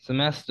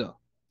semester.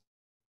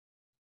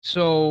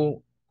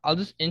 So I'll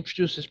just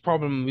introduce this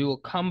problem. We will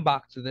come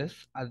back to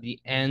this at the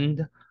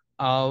end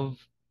of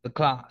the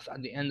class,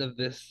 at the end of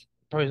this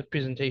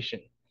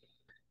presentation.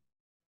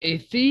 A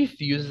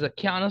thief uses a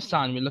can of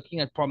sand. We're looking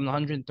at problem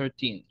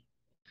 113.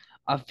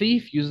 A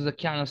thief uses a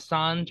can of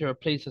sand to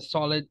replace a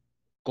solid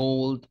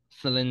gold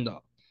cylinder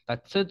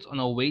that sits on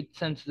a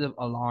weight-sensitive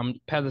alarmed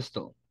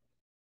pedestal.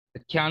 The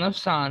can of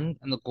sand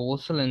and the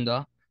gold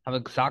cylinder have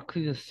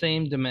exactly the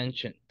same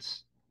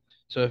dimensions.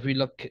 So if we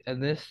look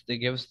at this, they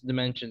give us the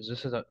dimensions.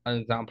 This is an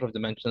example of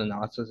dimensional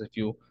analysis if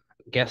you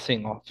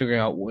guessing or figuring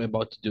out what we're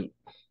about to do.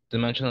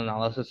 Dimensional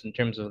analysis in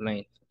terms of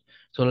length.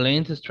 So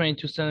length is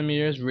 22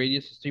 centimeters,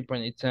 radius is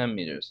 3.8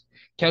 centimeters.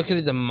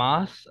 Calculate the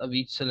mass of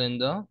each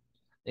cylinder.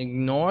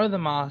 Ignore the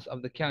mass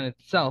of the can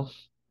itself.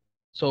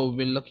 So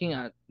we're looking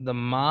at the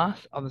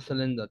mass of the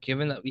cylinder,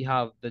 given that we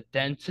have the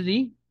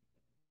density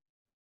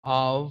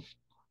of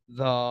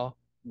the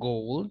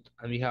gold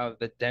and we have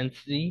the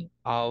density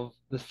of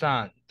the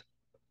sand.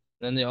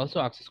 Then they also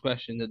ask this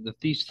question: did the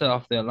thief set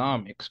off the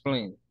alarm?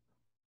 Explain.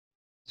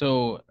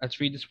 So let's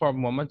read this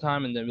problem one more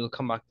time and then we'll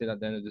come back to it at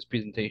the end of this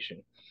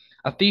presentation.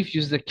 A thief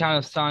uses a can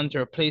of sand to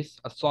replace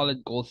a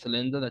solid gold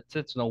cylinder that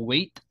sits on a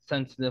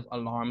weight-sensitive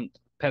alarmed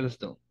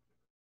pedestal.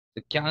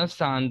 The can of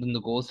sand and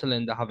the gold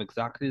cylinder have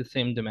exactly the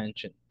same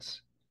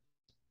dimensions.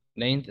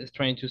 Length is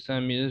 22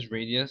 centimeters,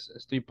 radius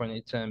is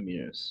 3.8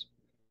 centimeters.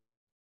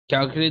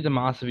 Calculate the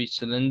mass of each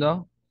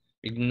cylinder.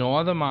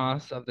 Ignore the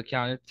mass of the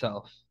can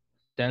itself.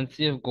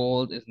 Density of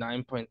gold is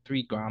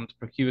 9.3 grams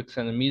per cubic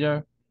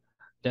centimeter.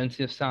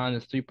 Density of sand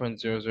is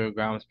 3.00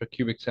 grams per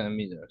cubic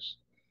centimeters.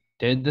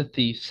 Did the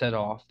thief set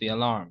off the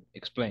alarm?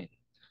 Explain.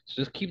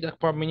 So just keep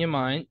that problem in your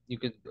mind. You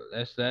could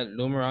let's let it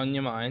loom around in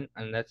your mind,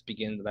 and let's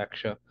begin the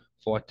lecture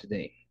for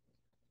today.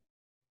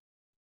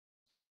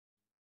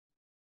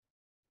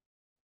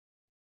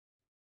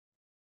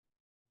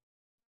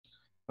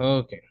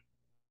 Okay.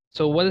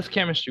 So what is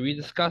chemistry? We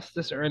discussed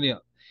this earlier.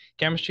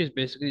 Chemistry is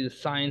basically the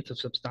science of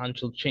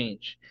substantial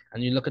change.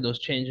 And you look at those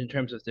change in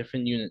terms of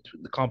different units,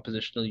 the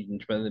compositional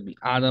units, whether it be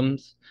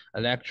atoms,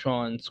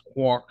 electrons,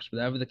 quarks,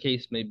 whatever the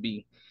case may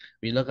be.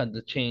 We look at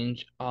the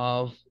change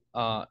of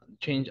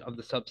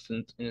the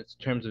substance in its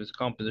terms of its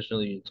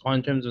compositional units, or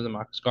in terms of the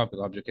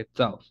macroscopic object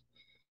itself.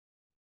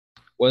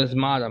 What is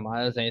matter?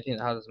 Matter is anything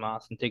that has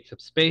mass and takes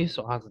up space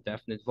or has a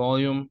definite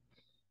volume.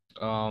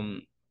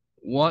 Um,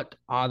 what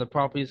are the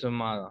properties of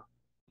matter?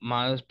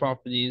 Matter's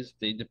properties,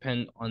 they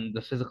depend on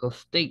the physical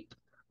state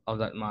of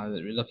that matter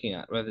that we're looking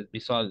at, whether it be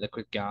solid,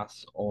 liquid,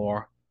 gas,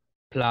 or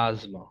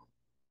plasma.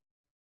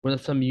 What are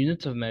some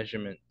units of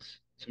measurement?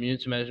 Some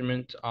units of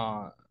measurement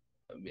are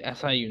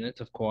SI units,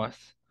 of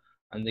course,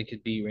 and they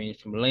could be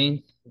ranged from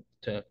length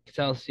to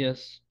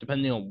Celsius,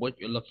 depending on what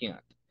you're looking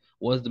at.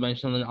 What is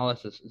dimensional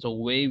analysis? It's a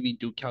way we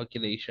do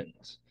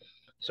calculations.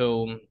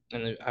 So,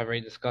 and I've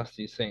already discussed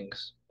these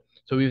things.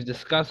 So we've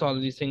discussed all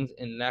of these things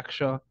in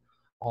lecture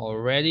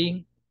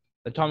already.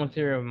 The atomic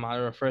theory of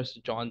matter refers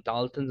to John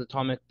Dalton's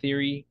atomic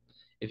theory.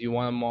 If you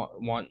want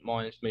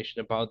more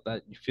information about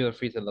that, you feel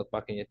free to look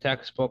back in your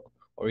textbook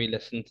or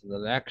re-listen to the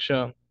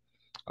lecture.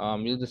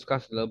 We'll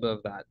discuss a little bit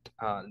of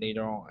that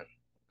later on.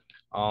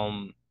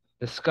 Um,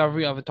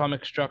 Discovery of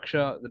atomic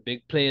structure, the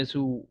big players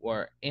who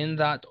were in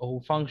that or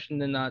who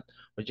functioned in that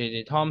were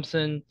J.J.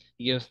 Thomson.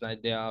 He gives an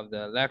idea of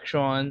the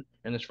electron.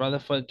 Ernest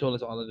Rutherford told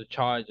us all of the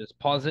charges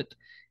posit,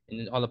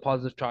 and all the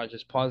positive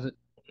charges posit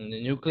in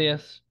the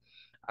nucleus.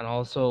 And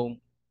also,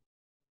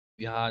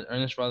 we had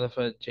Ernest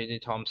Rutherford, J.J.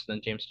 Thomson,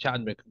 and James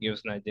Chadwick who gave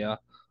us an idea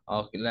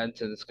of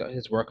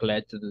his work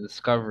led to the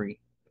discovery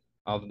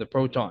of the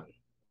proton.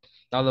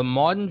 Now, the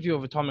modern view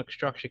of atomic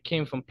structure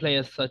came from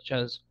players such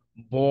as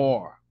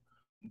Bohr.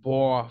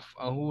 Bohr,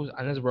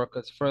 his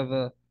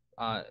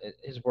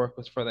work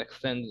was further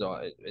extended,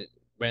 or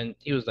when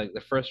he was like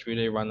the first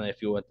relay runner,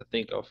 if you were to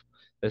think of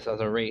this as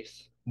a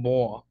race,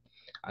 Bohr.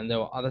 And there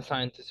were other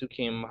scientists who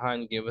came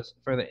behind and gave us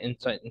further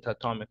insight into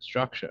atomic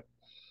structure,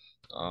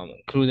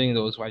 including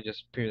those who I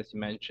just previously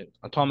mentioned.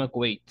 Atomic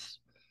weights.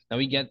 Now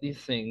we get these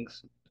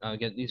things,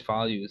 get these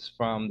values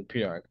from the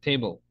periodic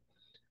table.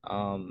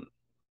 Um,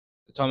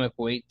 Atomic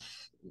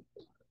weights,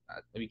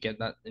 we get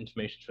that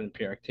information from the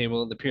periodic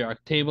table. The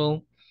periodic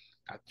table,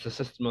 that's a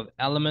system of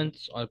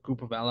elements or a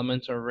group of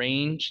elements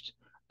arranged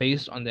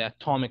based on the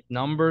atomic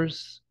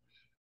numbers,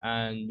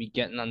 and we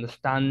get an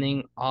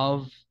understanding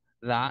of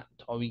that,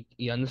 or we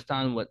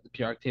understand what the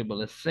periodic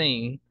table is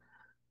saying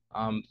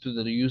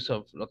through the use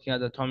of looking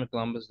at the atomic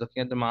numbers,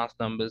 looking at the mass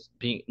numbers,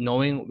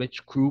 knowing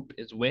which group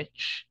is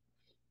which.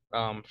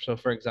 So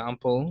for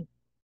example,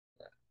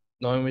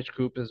 knowing which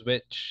group is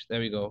which, there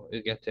we go,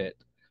 we get it.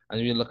 And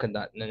we look at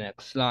that in the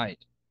next slide.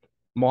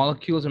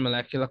 Molecules and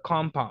molecular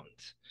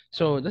compounds.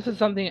 So this is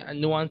something, a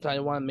nuance I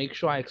want to make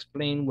sure I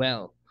explain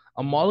well.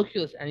 A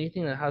molecule is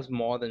anything that has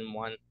more than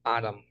one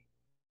atom.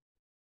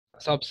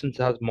 A substance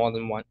that has more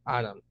than one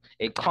atom.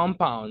 A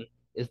compound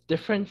is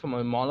different from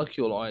a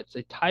molecule, or it's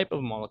a type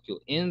of molecule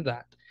in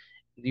that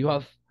you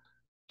have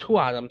two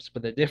atoms,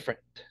 but they're different.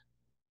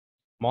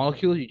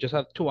 Molecules, you just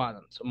have two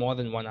atoms, more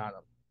than one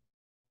atom.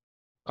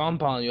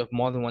 Compound, you have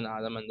more than one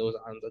atom, and those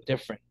atoms are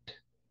different.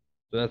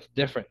 So that's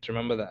different.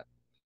 Remember that.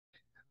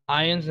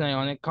 Ions and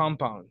ionic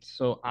compounds.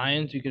 So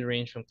ions, we could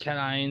range from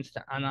cations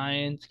to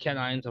anions.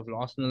 Cations have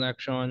lost an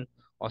electron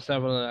or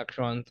several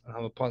electrons and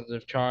have a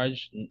positive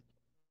charge.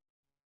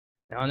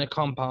 Ionic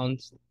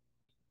compounds,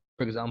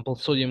 for example,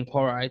 sodium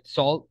chloride,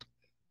 salt,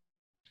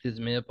 is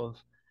made up of,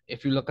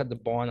 if you look at the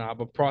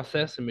Born-Haber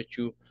process in which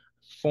you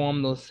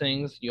form those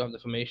things, you have the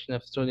formation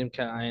of sodium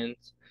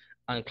cations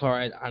and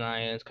chloride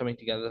anions coming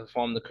together to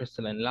form the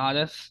crystalline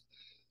lattice.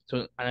 So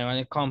an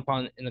ionic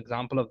compound, an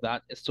example of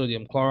that is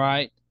sodium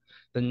chloride.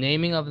 The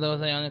naming of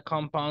those ionic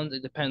compounds,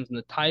 it depends on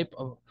the type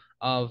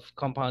of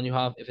compound you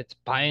have. If it's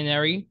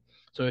binary,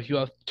 so if you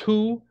have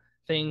two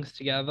things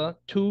together,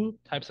 two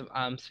types of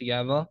atoms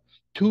together,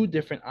 two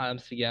different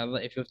atoms together,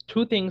 if you have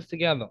two things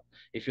together,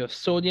 if you have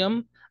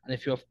sodium and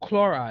if you have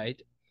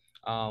chloride,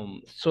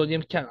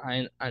 sodium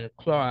cation and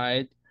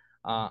chloride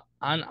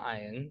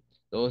anion,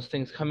 those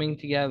things coming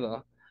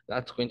together,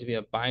 that's going to be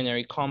a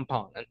binary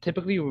compound. And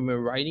typically when we're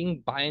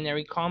writing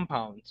binary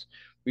compounds,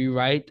 we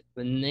write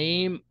the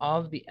name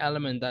of the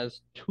element that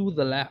is to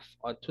the left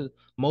or to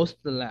most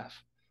to the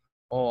left,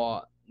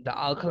 or the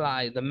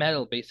alkali, the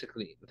metal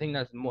basically, the thing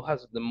that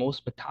has the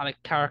most metallic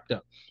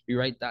character. We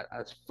write that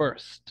as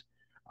first,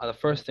 the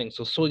first thing.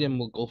 So sodium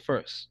will go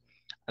first.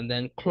 And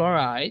then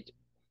chloride,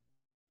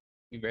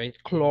 we write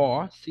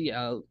chlor,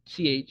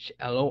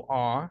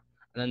 CHLOR,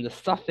 and then the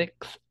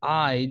suffix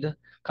 "ide"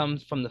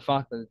 comes from the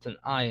fact that it's an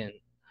ion.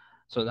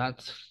 So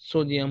that's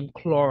sodium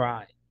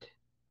chloride,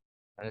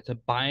 and it's a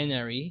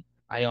binary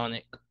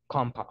ionic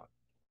compound.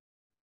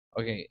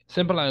 Okay,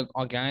 simple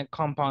organic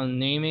compound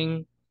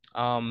naming,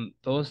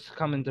 those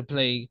come into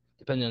play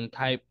depending on the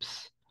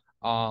types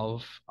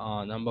of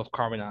number of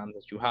carbon atoms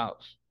that you have.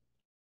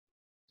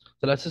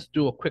 So let's just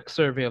do a quick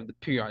survey of the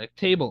periodic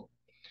table.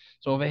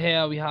 So over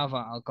here we have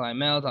our alkali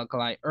metals,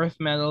 alkali earth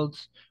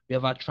metals. We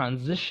have our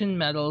transition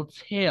metals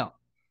here.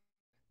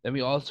 Then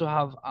we also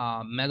have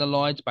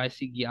metalloids,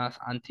 bic gas,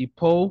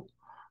 antipo,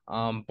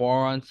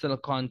 boron,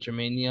 silicon,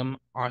 germanium,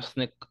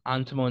 arsenic,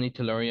 antimony,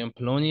 tellurium,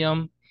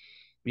 polonium.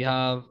 We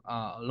have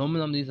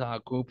aluminum, these are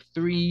group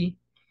 3.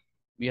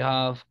 We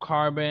have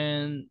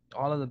carbon,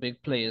 all of the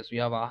big players. We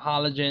have our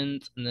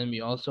halogens, and then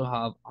we also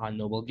have our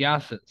noble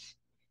gases.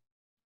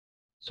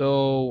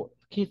 So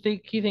key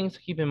things to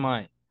keep in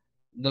mind.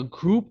 The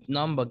group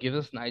number gives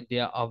us an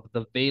idea of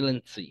the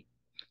valency.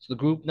 So the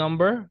group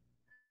number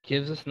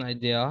gives us an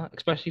idea,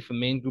 especially for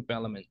main group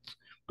elements.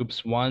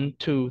 Groups 1,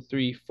 2,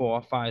 3,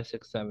 4, 5,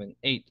 6, 7,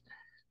 8.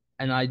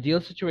 In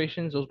ideal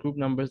situations, those group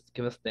numbers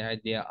give us the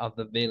idea of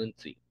the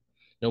valency.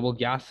 Noble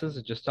gases,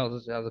 it just tells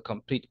us it has a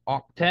complete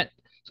octet,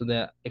 so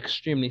they're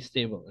extremely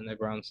stable in their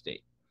ground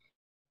state.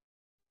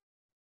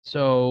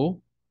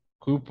 So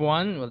group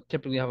 1 will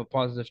typically have a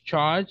positive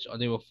charge, or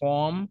they will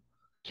form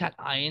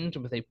cations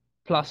with a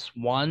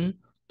 +1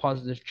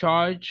 positive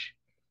charge.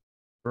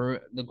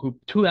 The group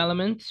 2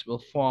 elements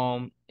will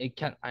form a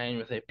cation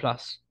with a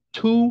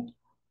 +2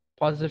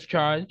 positive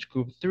charge.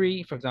 Group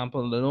 3, for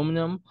example,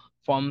 aluminum,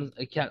 forms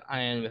a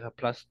cation with a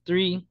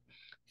 +3.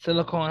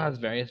 Silicon has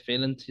various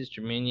valencies.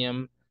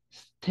 Germanium,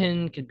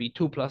 tin could be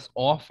 2+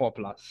 or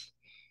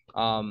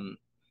 4+.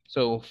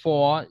 So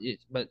 4,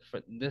 but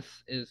for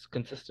this is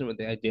consistent with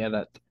the idea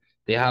that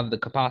they have the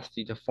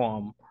capacity to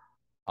form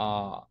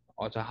or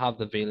to have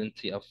the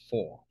valency of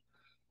 4.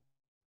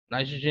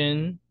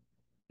 Nitrogen,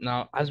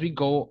 now as we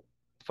go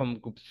from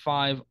group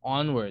 5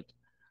 onward,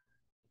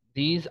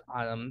 these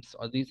atoms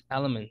or these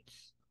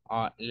elements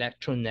are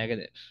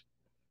electronegative.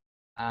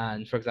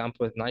 And for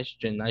example, with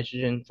nitrogen,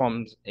 nitrogen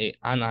forms a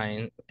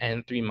anion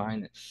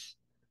N3-.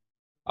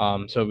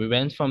 So we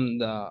went from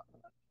the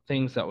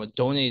things that were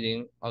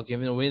donating or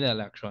giving away the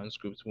electrons,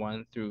 groups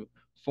 1 through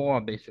 4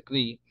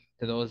 basically,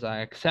 to those that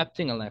are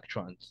accepting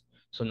electrons.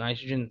 So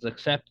nitrogen is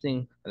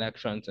accepting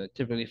electrons, and it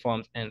typically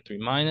forms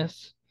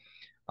N3-.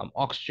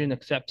 Oxygen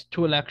accepts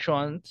 2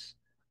 electrons,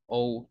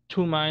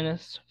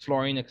 O2-.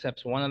 Fluorine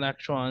accepts 1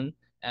 electron,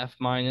 F-.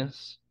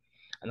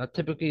 And that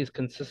typically is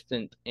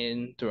consistent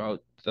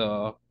throughout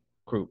the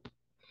group.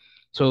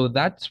 So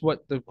that's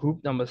what the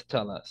group numbers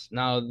tell us.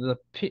 Now the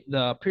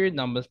period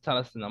numbers tell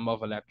us the number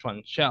of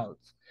electron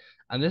shells,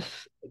 and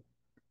this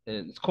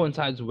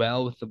coincides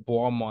well with the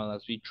Bohr model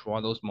as we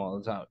draw those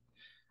models out,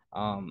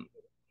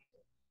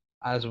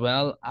 as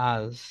well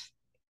as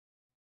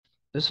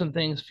there's some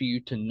things for you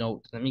to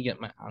note. Let me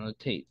get my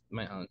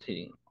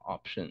annotating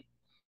option.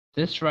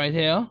 This right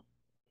here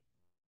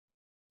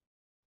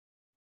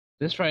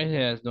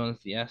is known as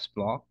the S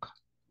block.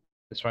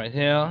 This right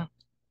here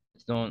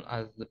is known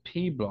as the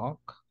P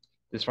block.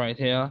 This right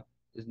here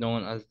is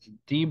known as the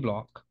D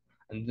block.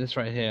 And this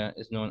right here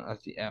is known as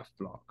the F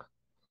block.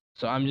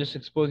 So I'm just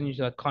exposing you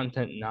to that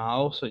content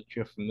now so that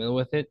you're familiar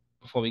with it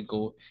before we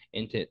go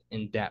into it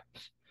in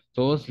depth.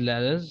 Those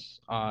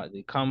letters,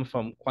 they come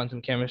from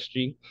quantum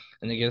chemistry,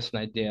 and they give us an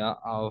idea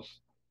of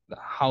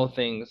how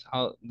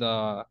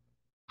the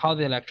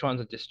electrons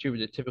are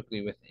distributed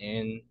typically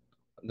within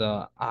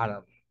the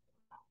atom.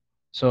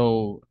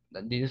 So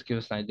they just give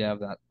us an idea of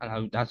that,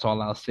 and that's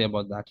all I'll say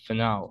about that for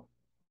now.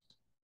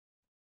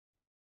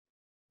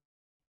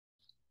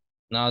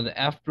 Now the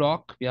F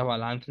block, we have our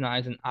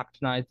lanthanides and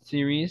actinide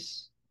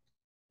series,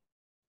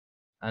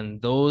 and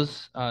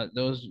those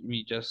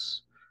you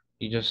just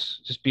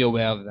be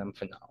aware of them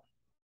for now.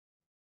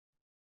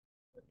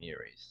 Let me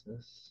erase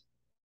this.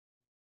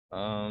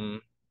 Let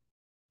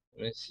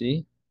me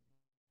see.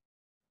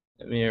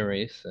 Let me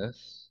erase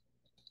this.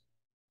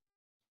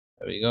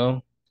 There we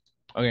go.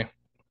 Okay.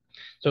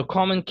 So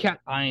common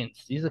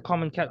cations. These are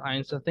common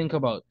cations to think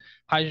about.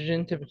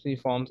 Hydrogen typically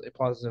forms a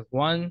positive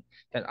one.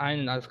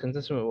 Cation that's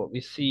consistent with what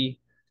we see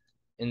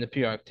in the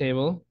periodic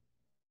table.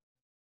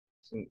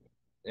 So,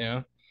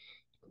 yeah.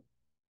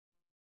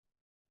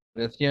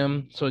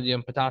 Lithium,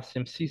 sodium,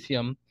 potassium,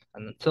 cesium,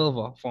 and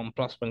silver form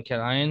 +1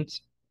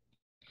 cations.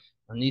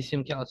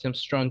 Magnesium, calcium,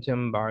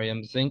 strontium,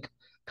 barium, zinc,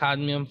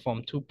 cadmium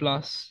form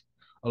 2+.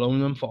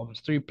 Aluminum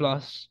forms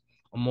 3+.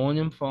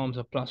 Ammonium forms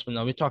a +1.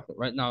 Now we're talking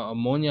right now.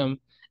 Ammonium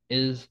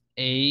is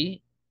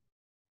a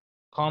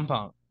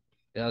compound.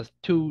 It has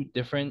two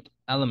different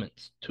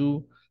elements,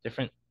 two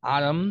different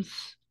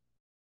atoms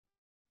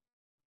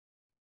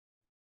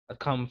that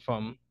come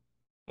from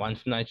one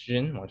from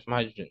nitrogen, one from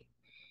hydrogen.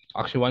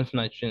 Actually, one from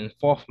nitrogen and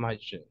four from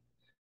hydrogen.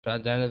 But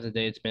at the end of the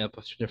day, it's made up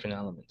of two different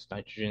elements,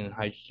 nitrogen and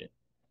hydrogen.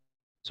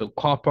 So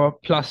copper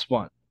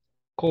 +1,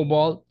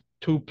 cobalt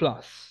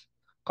 2+,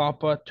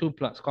 copper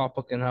 2+.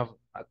 Copper can have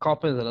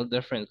copper is a little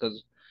different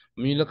because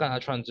when you look at our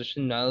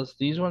transition metals,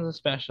 these ones are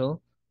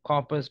special.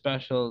 Copper is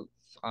special,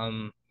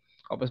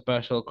 copper is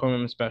special,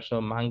 chromium is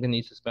special,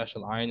 manganese is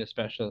special, iron is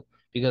special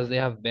because they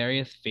have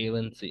various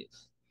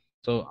valencies.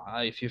 So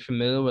if you're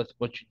familiar with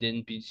what you did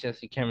in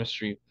BCSE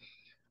chemistry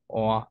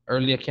or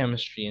earlier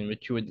chemistry in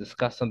which you would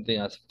discuss something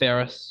as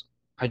ferrous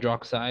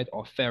hydroxide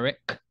or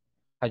ferric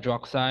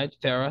hydroxide,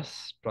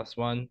 ferrous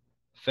 +1,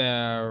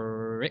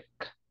 ferric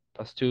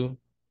 +2. So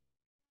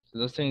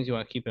those things you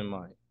want to keep in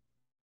mind.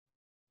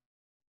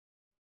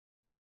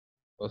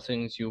 Those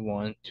things you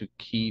want to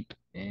keep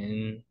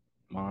in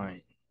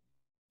mind.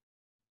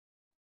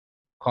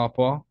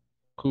 Copper,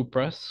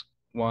 cuprous,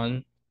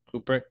 1,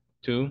 cupric,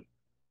 2.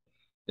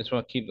 Just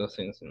want to keep those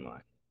things in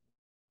mind.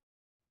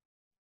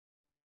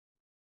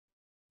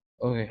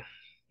 Okay.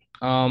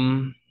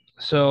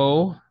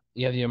 So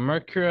you have your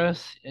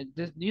mercurous.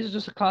 These are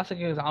just classic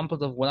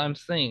examples of what I'm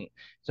saying.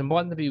 It's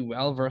important to be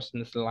well versed in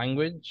this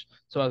language,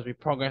 so as we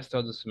progress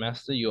through the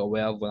semester, you're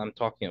aware of what I'm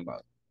talking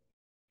about.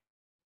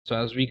 So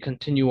as we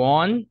continue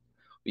on,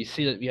 we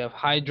see that we have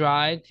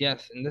hydride.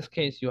 Yes, in this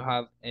case, you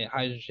have a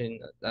hydrogen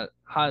that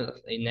has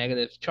a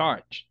negative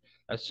charge.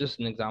 That's just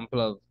an example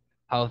of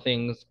how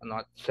things are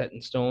not set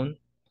in stone,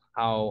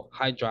 how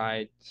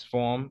hydrides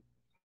form.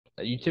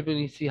 You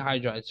typically see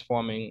hydrides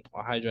forming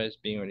or hydrides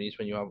being released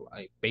when you have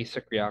a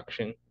basic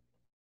reaction,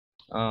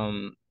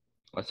 or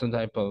some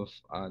type of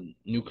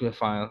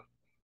nucleophile.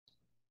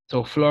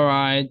 So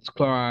fluorides,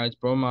 chlorides,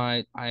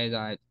 bromide,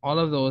 iodide, all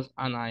of those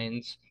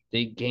anions,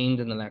 they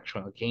gained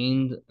electron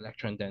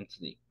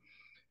density.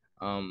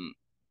 Um,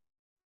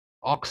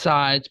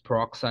 Oxides,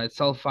 peroxides,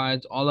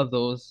 sulfides, all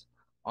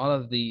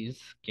of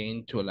these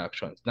gain 2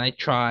 electrons.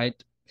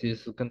 Nitrite,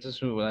 this is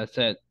consistent with what I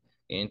said,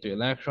 gain 3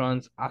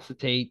 electrons.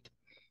 Acetate,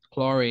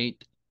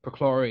 chlorate,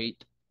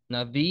 perchlorate.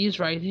 Now these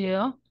right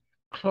here,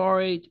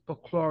 chlorate,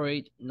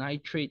 perchlorate,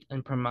 nitrate,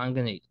 and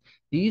permanganate.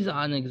 These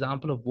are an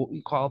example of what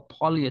we call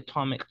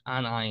polyatomic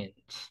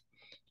anions.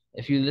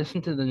 If you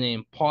listen to the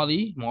name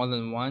poly, more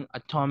than one,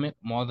 atomic,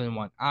 more than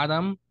one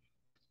atom,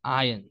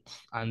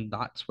 ions, and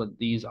that's what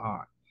these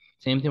are.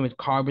 Same thing with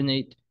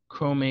carbonate,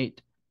 chromate,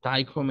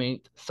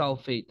 dichromate,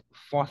 sulfate,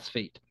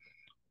 phosphate.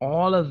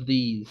 All of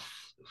these,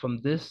 from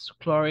this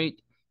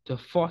chlorate to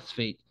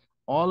phosphate,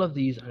 all of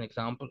these are an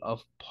example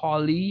of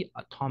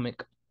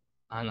polyatomic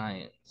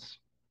anions.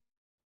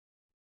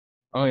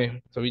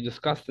 Okay, so we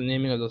discussed the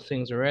naming of those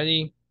things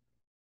already.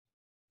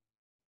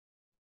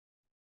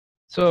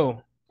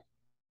 So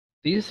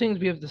these things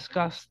we have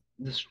discussed,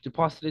 the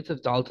postulates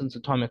of Dalton's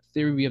atomic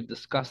theory, we have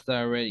discussed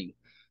that already.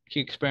 Key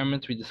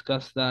experiments, we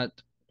discussed that.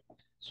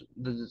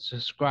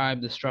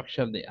 Describe the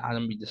structure of the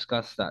atom, we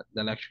discussed that.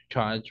 The electric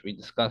charge, we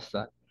discussed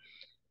that.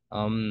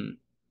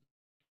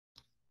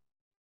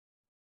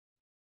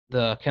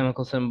 The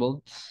chemical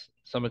symbols,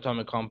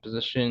 subatomic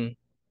composition,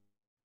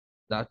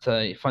 that's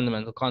a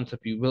fundamental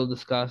concept we will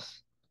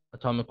discuss.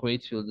 Atomic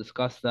weights, we'll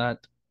discuss that.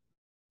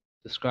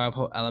 Describe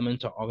how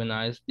elements are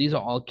organized. These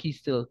are all key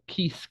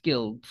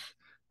skills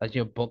that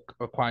your book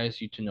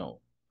requires you to know.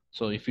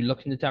 So if you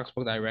look in the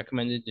textbook that I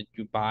recommended that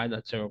you buy,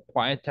 that's a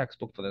required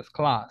textbook for this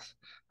class.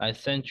 I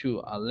sent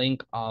you a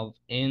link of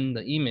in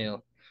the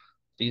email.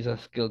 These are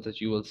skills that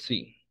you will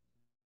see.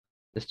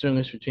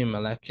 Distinguish between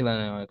molecular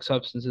and ionic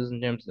substances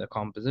in terms of their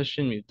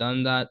composition. We've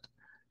done that.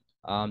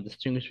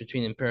 Distinguish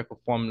between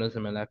empirical formulas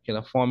and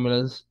molecular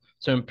formulas.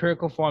 So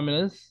empirical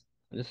formulas,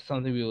 this is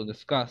something we will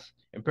discuss.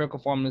 Empirical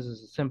formulas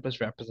is the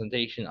simplest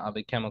representation of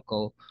a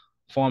chemical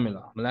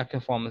formula.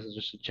 Molecular formulas is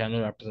just a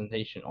general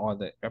representation or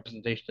the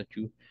representation that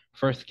you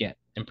first get.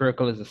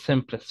 Empirical is the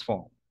simplest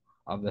form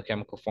of the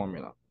chemical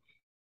formula.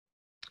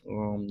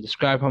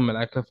 Describe how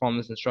molecular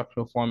formulas and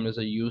structural formulas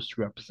are used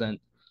to represent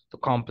the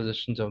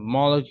compositions of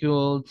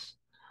molecules.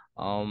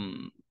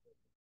 Um,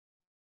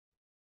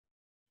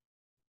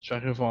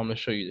 Structural formulas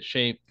show you the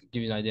shape,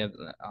 give you an idea of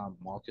the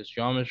molecule's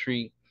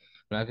geometry.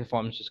 Molecular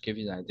formulas just give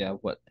you an idea of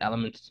what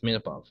elements it's made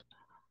up of.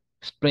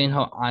 Explain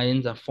how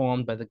ions are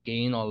formed by the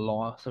gain or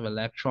loss of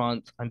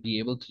electrons, and be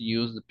able to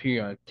use the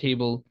periodic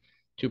table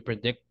to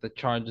predict the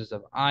charges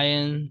of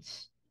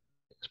ions.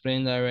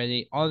 Explained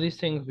already. All these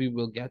things we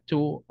will get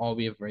to or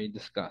we have already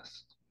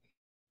discussed.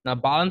 Now,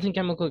 balancing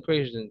chemical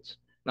equations.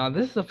 Now,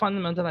 this is a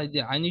fundamental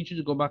idea. I need you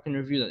to go back and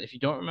review that. If you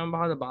don't remember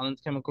how to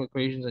balance chemical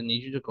equations, I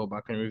need you to go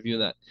back and review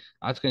that.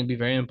 That's going to be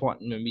very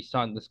important when we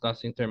start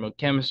discussing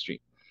thermochemistry.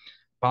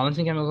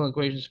 Balancing chemical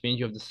equations means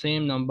you have the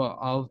same number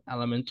of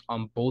elements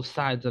on both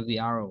sides of the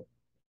arrow.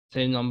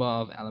 Same number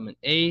of element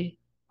A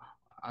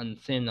and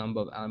same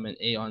number of element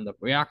A on the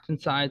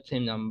reactant side,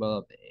 same number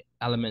of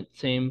element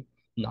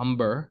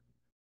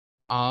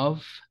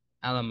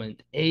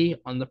A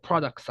on the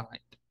product side.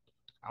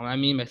 And what I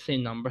mean by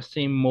same number,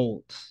 same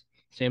moles,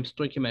 same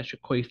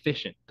stoichiometric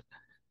coefficient,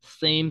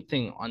 same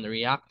thing on the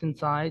reactant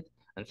side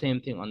and same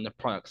thing on the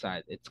product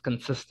side. It's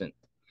consistent.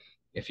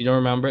 If you don't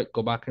remember it,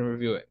 go back and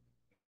review it.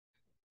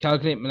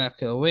 Calculate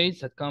molecular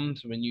weights. That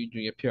comes when you do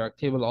your periodic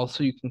table.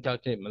 Also, you can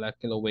calculate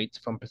molecular weights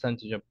from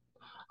percentage of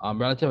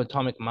relative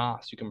atomic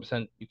mass. You can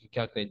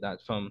calculate that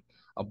from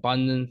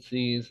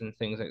abundances and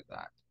things like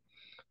that.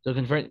 So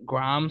convert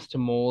grams to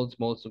moles,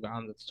 moles to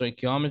grams. That's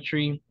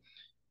stoichiometry.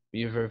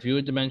 We've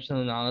reviewed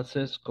dimensional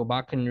analysis. Go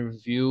back and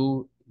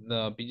review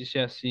the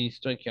BGCSE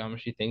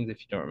stoichiometry things if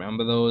you don't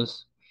remember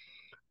those.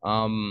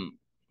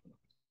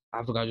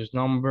 Avogadro's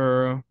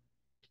number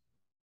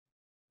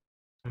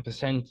and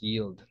percent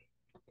yield.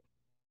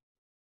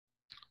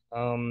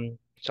 So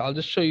I'll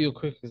just show you a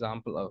quick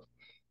example of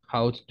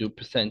how to do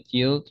percent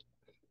yield.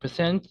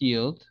 Percent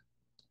yield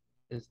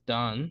is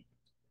done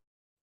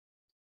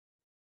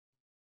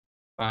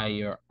by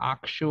your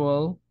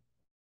actual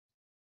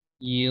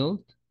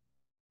yield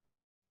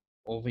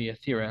over your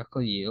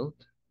theoretical yield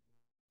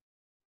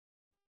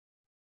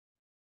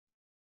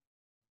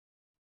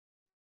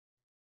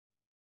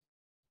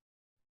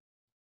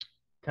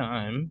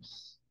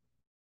times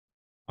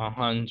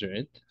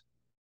 100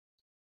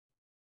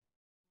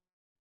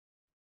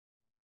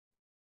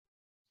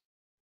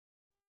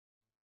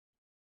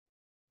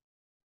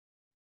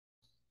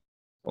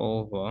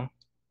 over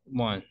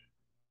 1.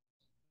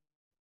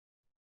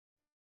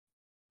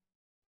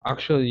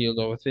 Actual yield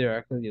over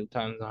theoretical yield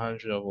times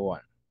 100 over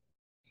 1.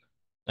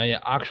 Now, your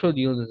actual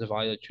yield is the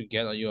value that you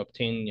get or you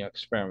obtain in your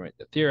experiment.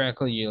 The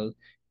theoretical yield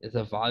is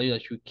the value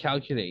that you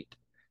calculate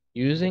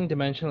using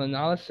dimensional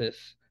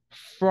analysis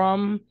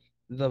from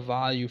the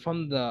value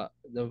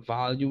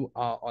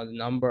or the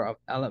number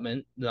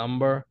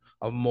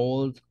of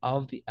moles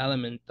of the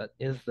element that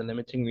is the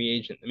limiting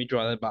reagent. Let me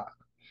draw that back.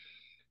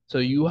 So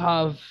you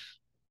have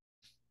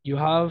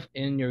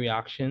in your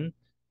reaction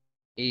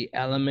a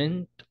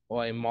element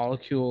or a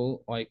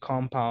molecule or a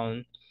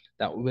compound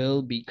that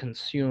will be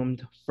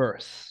consumed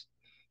first.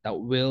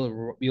 We'll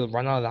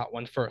run out of that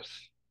one first.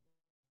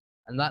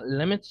 And that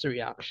limits the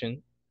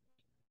reaction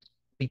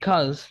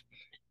because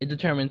it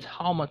determines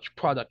how much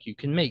product you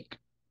can make.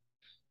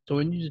 So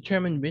when you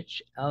determine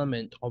which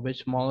element or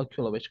which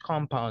molecule or which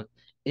compound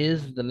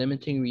is the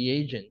limiting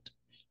reagent,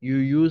 you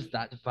use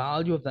that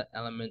value of that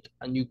element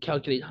and you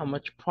calculate how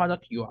much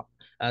product you have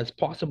as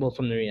possible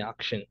from the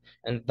reaction.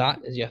 And that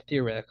is your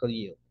theoretical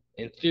yield.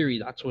 In theory,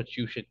 that's what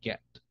you should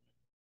get.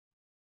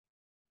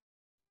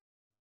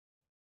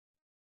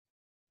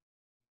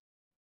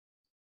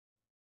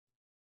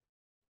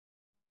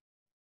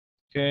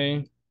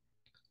 Okay,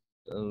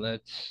 so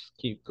let's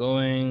keep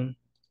going.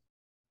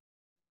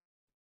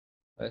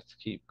 Let's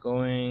keep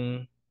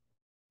going.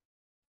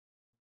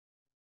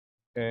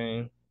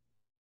 Okay.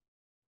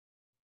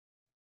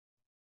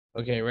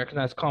 Okay,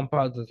 recognize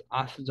compounds as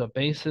acids or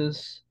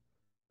bases.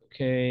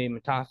 Okay,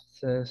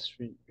 metathesis,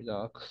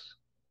 redox.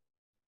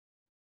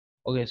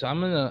 Okay, so I'm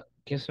gonna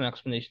give some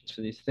explanations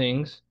for these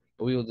things,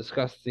 but we will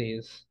discuss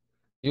these.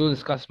 We will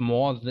discuss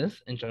more of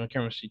this in general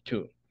chemistry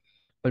too.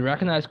 But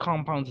recognize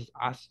compounds as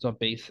acids or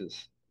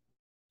bases.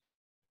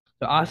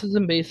 So acids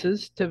and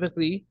bases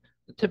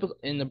the typical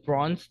in the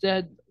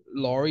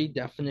Bronsted-Lowry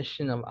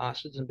definition of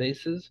acids and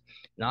bases,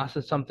 an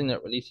acid is something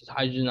that releases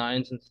hydrogen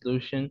ions in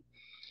solution,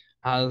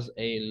 has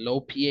a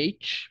low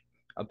pH.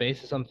 A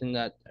base is something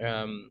that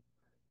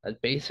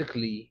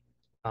basically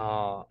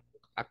uh,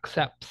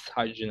 accepts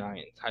hydrogen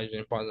ions,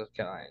 hydrogen positive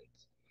cations.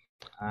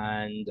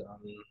 And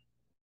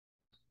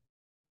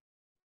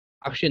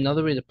actually,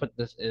 another way to put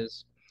this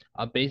is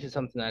a base is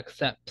something that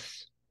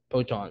accepts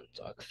protons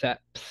or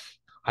accepts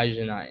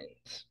hydrogen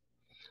ions.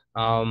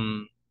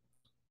 Um,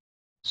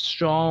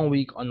 Strong,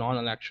 weak, or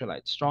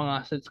non-electrolytes. Strong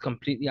acids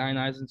completely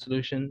ionized in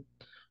solution.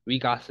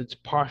 Weak acids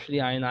partially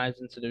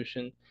ionized in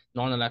solution.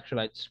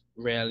 Non-electrolytes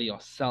rarely or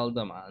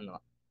seldom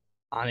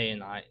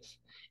anionize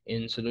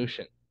in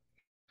solution.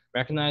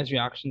 Recognize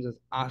reactions as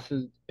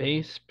acid,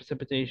 base,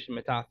 precipitation,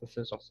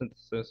 metathesis, or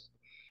synthesis.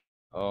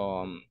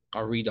 or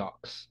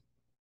redox.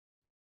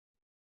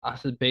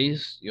 Acid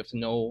base, you have to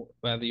know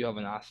whether you have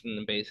an acid and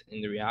a base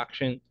in the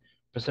reaction.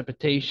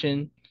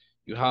 Precipitation,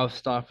 you have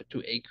stuff with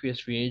two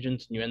aqueous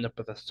reagents and you end up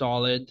with a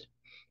solid.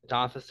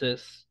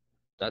 Metathesis,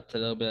 that's a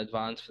little bit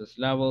advanced for this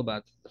level, but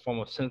it's the form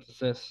of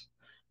synthesis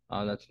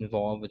that's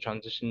involved with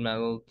transition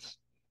metals.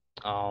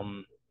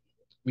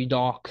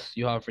 Redox,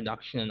 you have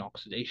reduction and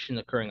oxidation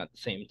occurring at the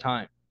same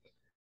time.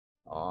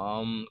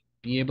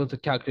 Be able to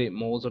calculate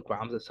moles or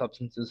grams of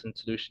substances in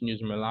solution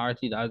using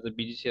molarity. That is a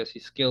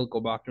BGCSE skill. Go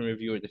back and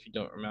review it if you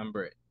don't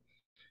remember it.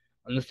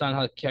 Understand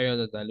how to carry out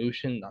a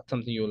dilution. That's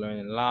something you'll learn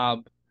in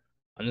lab.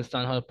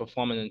 Understand how to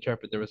perform and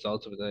interpret the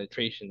results of the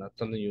titration. That's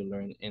something you'll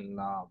learn in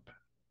lab.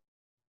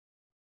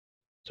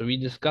 So we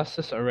discussed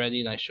this already,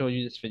 and I showed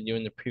you this video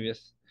in the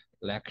previous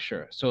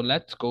lecture. So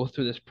let's go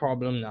through this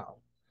problem now.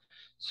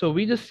 So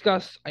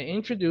I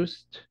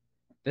introduced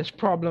this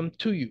problem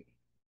to you.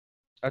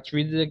 Let's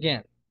read it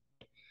again.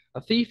 A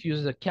thief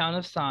uses a can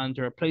of sand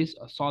to replace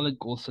a solid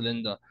gold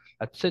cylinder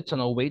that sits on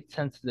a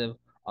weight-sensitive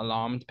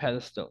alarmed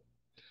pedestal.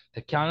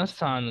 The can of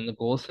sand and the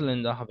gold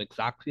cylinder have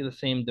exactly the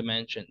same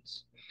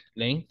dimensions: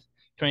 length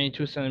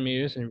 22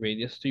 centimeters and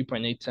radius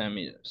 3.8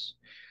 centimeters.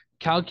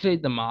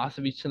 Calculate the mass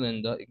of each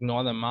cylinder.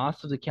 Ignore the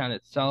mass of the can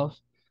itself.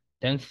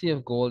 Density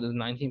of gold is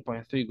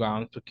 19.3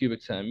 grams per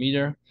cubic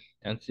centimeter.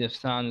 Density of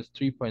sand is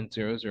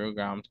 3.00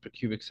 grams per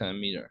cubic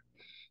centimeter.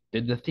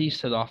 Did the thief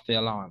set off the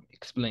alarm?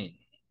 Explain.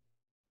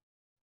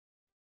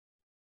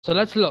 So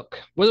let's look.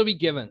 What are we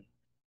given?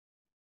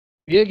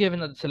 We are given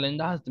that the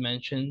cylinder has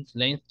dimensions: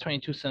 length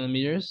 22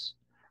 centimeters,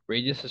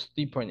 radius is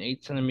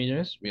 3.8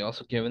 centimeters. We are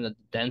also given that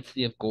the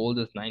density of gold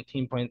is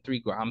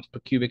 19.3 grams per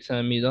cubic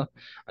centimeter,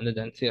 and the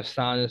density of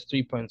sand is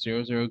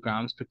 3.00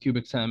 grams per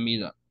cubic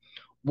centimeter.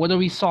 What are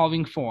we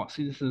solving for?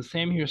 See, this is the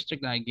same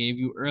heuristic that I gave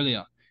you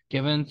earlier.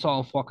 Given,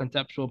 solve for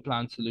conceptual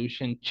plan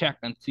solution, check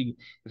and see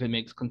if it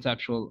makes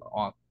conceptual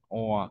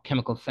or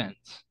chemical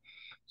sense.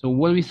 So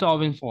what are we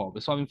solving for?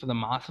 We're solving for the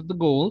mass of the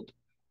gold,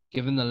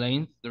 given the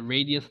length, the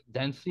radius,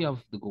 density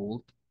of the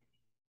gold.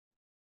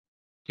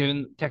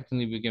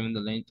 Technically, we're given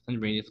the length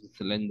and radius of the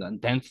cylinder and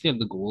density of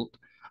the gold,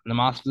 and the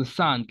mass of the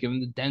sand,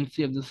 given the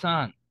density of the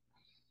sand.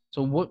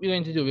 So what we're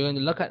going to do, we're going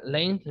to look at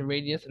length and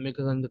radius, and we're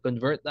going to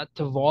convert that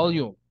to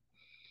volume.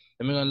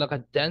 Then we're going to look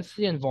at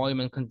density and volume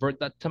and convert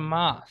that to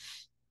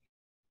mass.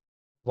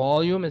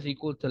 Volume is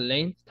equal to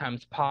length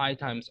times pi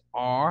times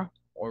r,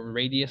 or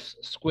radius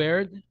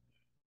squared.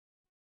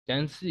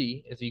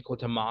 Density is equal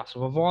to mass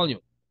over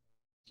volume.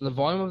 So the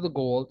volume of the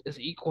gold is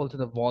equal to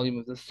the volume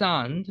of the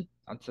sand.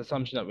 That's the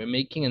assumption that we're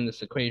making in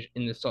this equation,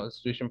 in this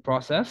solution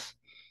process,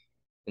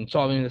 in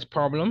solving this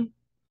problem.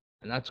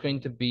 And that's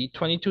going to be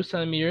 22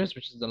 centimeters,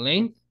 which is the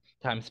length,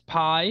 times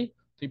pi,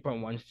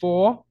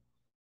 3.14,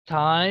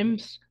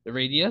 times the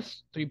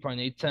radius,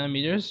 3.8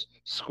 centimeters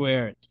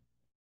squared.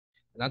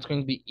 And that's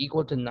going to be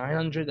equal to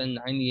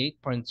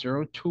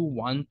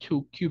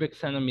 998.0212 cubic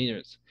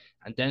centimeters.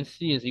 And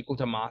density is equal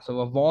to mass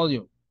over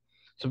volume.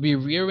 So we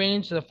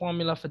rearrange the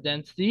formula for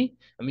density,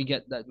 and we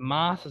get that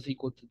mass is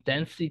equal to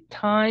density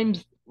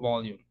times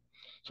volume.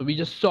 So we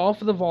just solve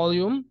for the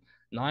volume,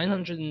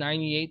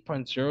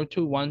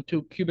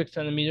 998.0212 cubic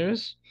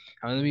centimeters,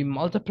 and then we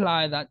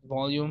multiply that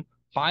volume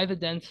by the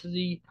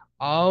density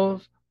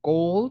of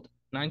gold,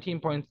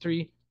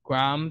 19.3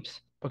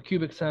 grams per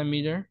cubic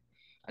centimeter,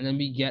 and then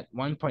we get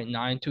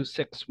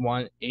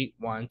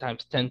 1.926181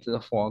 times 10 to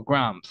the 4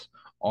 grams.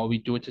 Or we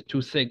do it to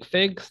two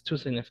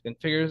significant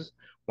figures,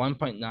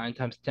 1.9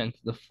 times 10 to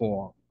the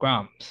 4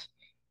 grams.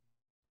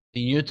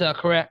 The units are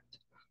correct.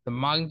 The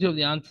magnitude of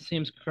the answer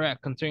seems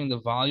correct, considering the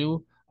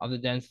value of the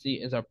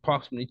density is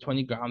approximately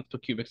 20 grams per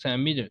cubic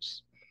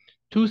centimeters.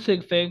 Two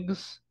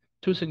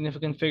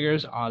significant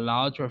figures are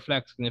allowed to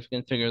reflect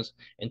significant figures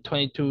in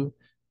 22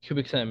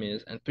 cubic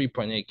centimeters and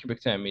 3.8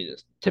 cubic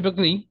centimeters.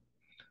 Typically,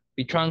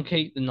 we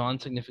truncate the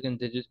non-significant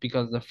digits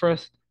because the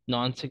first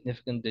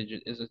non-significant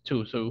digit is a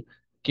 2. So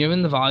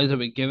given the values that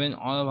we're given,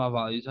 all of our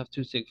values have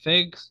two sig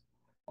figs,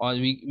 or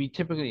we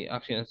typically,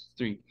 actually that's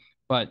 3,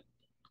 but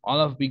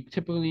we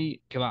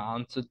typically give our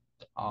answer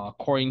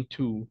according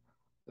to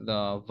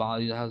the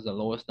value that has the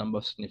lowest number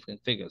of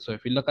significant figures. So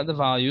if we look at the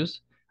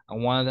values,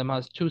 and one of them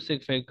has 2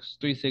 sig figs,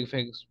 3 sig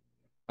figs,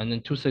 and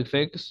then 2 sig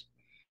figs,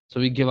 so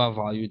we give our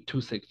value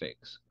 2 sig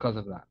figs because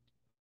of that.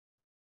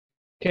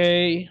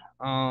 Okay,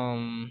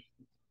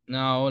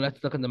 now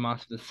let's look at the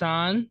mass of the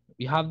sand.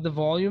 We have the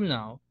volume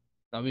now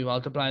that we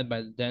multiplied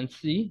by the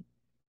density.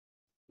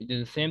 We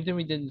did the same thing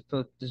we did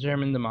to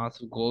determine the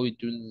mass of gold. We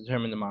do to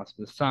determine the mass of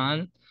the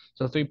sand.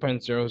 So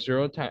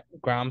 3.00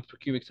 grams per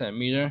cubic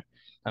centimeter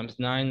times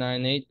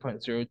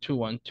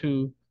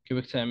 998.0212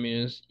 cubic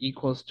centimeters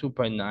equals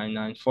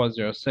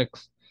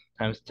 2.99406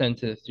 times 10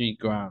 to the 3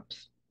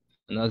 grams.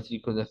 And that's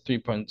equal to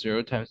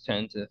 3.0 times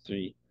 10 to the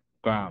 3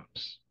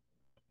 grams.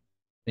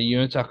 The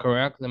units are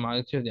correct. The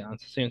magnitude of the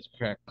answer seems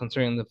correct,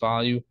 considering the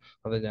value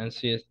of the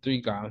density is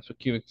 3 grams per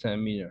cubic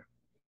centimeter.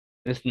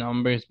 This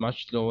number is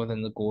much lower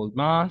than the gold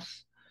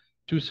mass.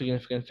 Two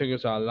significant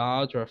figures are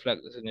allowed to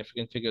reflect the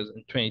significant figures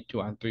in 22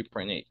 and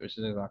 3.8, which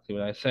is exactly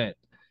what I said.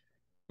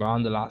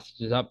 Round the last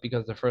digit up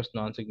because the first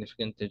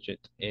non-significant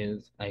digit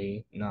is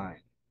a 9.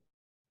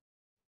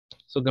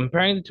 So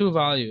comparing the two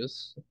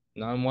values,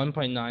 now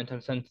 1.9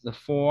 times 10 to the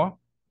 4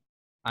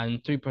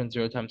 and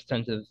 3.0 times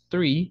 10 to the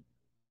 3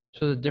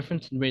 shows a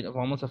difference in rate of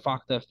almost a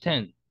factor of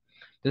 10.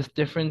 This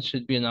difference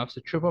should be enough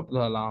to trip up the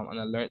alarm and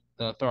alert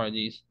the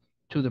authorities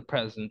to the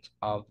presence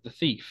of the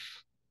thief.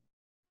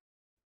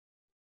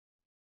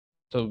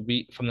 So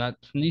from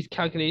these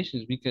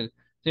calculations, we could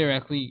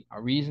theoretically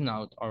reason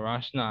out or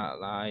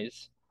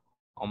rationalize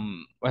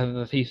whether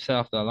the thief set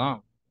off the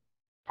alarm.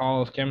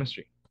 Power of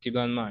chemistry. Keep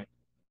that in mind.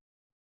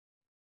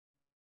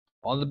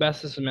 All the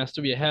best this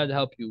semester we ahead to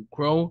help you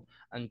grow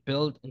and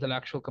build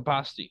intellectual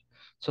capacity.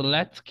 So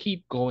let's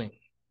keep going.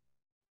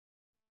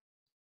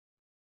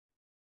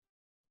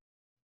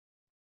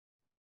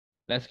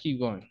 Let's keep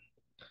going.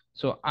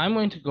 So I'm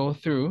going to go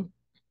through,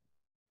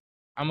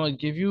 I'm going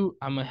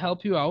to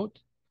help you out,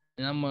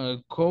 and I'm going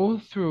to go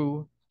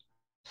through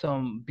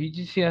some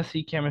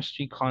BGCSE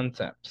chemistry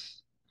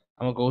concepts.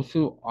 I'm going to go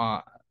through,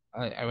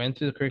 I went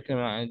through the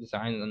curriculum and I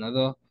designed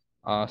another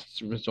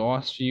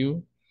resource for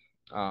you,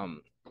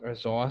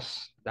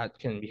 resource that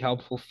can be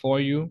helpful for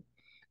you,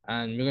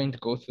 and we're going to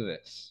go through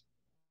this.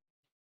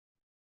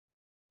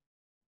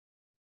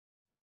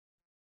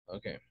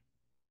 Okay.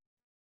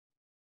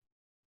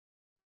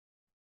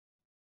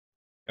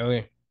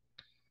 Okay.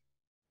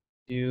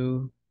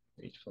 Do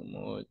reachable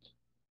mode.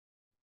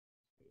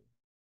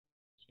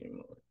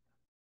 Mode.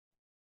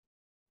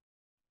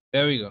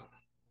 There we go.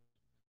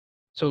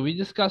 So we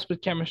discussed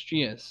what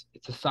chemistry is.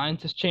 It's a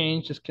scientist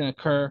change that can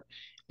occur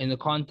in the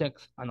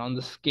context and on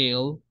the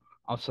scale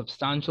of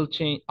substantial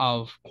change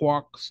of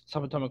quarks,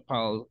 subatomic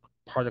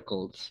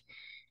particles,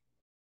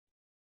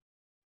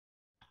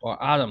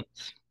 or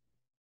atoms.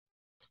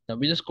 Now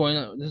we're just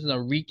going. This is a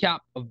recap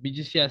of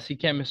BGCSE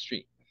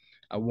chemistry.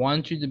 I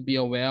want you to be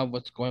aware of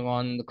what's going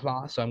on in the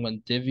class. So I'm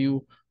going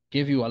to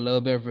give you a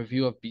little bit of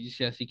review of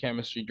BGCSE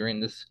chemistry during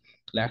this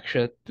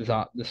lecture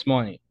this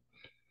morning.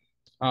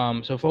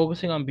 So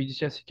focusing on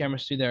BGCSE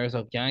chemistry, there is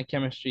organic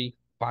chemistry,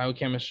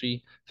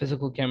 biochemistry,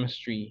 physical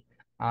chemistry,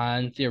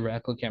 and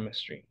theoretical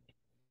chemistry.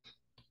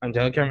 And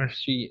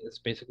chemistry is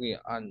basically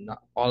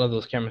all of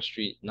those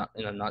chemistry, not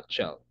in a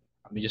nutshell.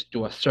 We just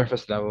do a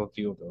surface level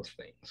view of those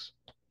things.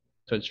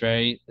 So it's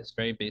very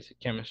basic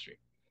chemistry.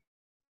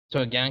 So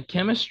organic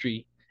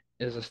chemistry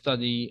is a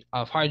study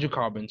of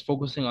hydrocarbons,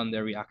 focusing on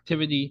their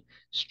reactivity,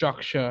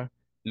 structure,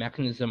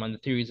 mechanism, and the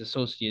theories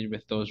associated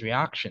with those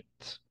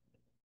reactions.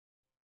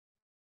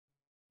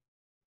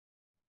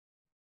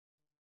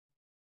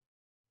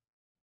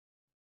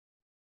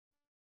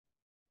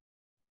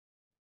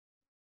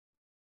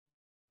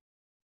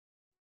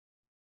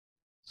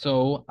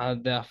 So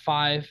there are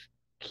 5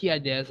 key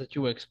ideas that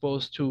you were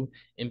exposed to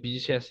in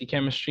BGCSE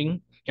chemistry: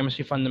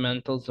 chemistry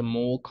fundamentals, the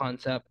mole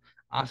concept,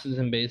 acids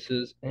and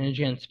bases,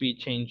 energy and speed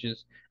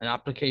changes, and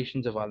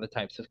applications of other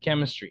types of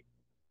chemistry.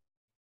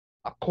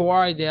 A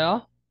core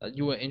idea that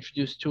you were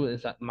introduced to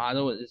is that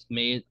matter is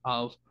made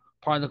of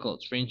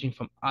particles ranging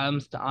from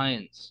atoms to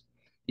ions.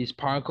 These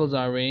particles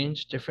are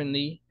arranged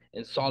differently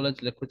in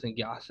solids, liquids, and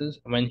gases,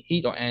 and when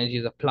heat or energy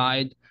is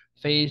applied,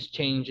 phase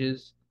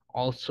changes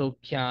also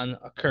can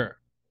occur.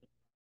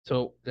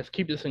 So let's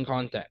keep this in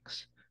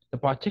context. The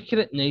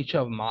particulate nature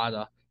of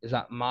matter is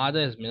that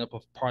matter is made up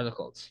of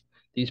particles.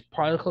 These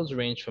particles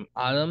range from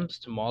atoms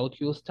to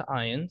molecules to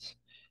ions.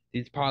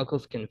 These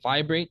particles can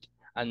vibrate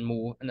and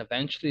move, and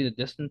eventually the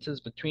distances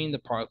between the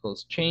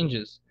particles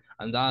changes,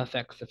 and that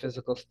affects the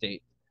physical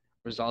state,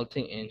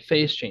 resulting in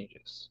phase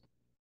changes.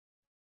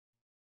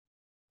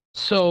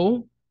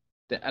 So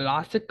the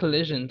elastic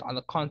collisions are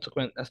the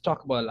consequence. Let's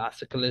talk about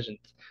elastic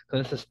collisions,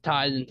 because this is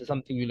tied into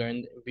something you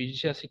learned in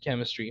BGCSE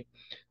chemistry,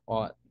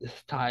 or this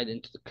is tied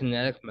into the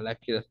kinetic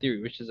molecular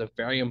theory, which is a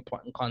very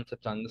important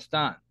concept to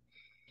understand.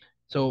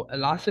 So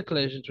elastic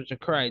collisions, which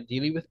occur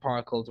ideally with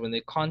particles when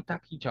they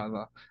contact each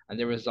other, and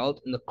they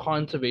result in the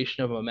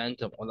conservation of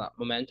momentum, or that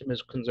momentum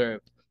is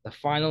conserved. The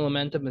final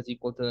momentum is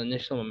equal to the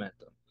initial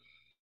momentum.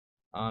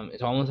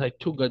 It's almost like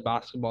two good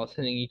basketballs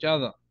hitting each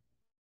other.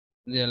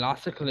 The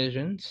elastic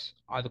collisions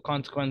are the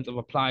consequence of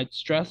applied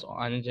stress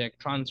or energetic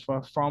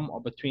transfer from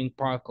or between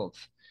particles.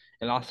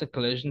 Elastic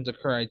collisions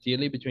occur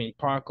ideally between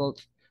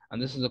particles,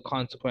 and this is a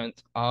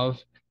consequence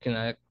of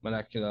kinetic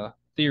molecular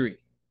theory.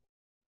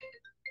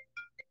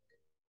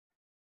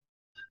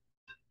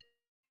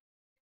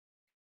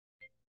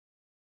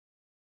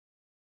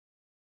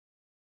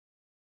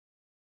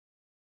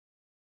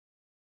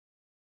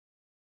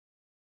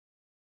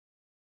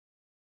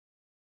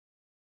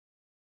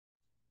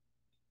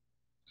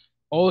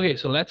 Okay,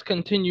 so let's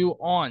continue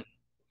on.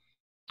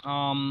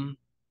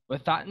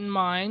 With that in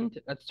mind,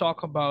 let's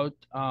talk about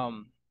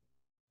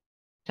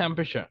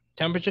temperature.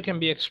 Temperature can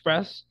be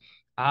expressed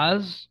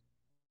as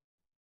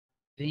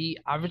the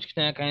average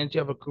kinetic energy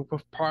of a group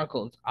of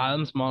particles,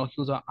 atoms,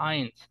 molecules, or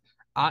ions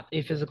at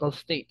a physical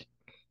state.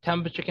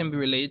 Temperature can be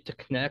related to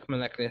kinetic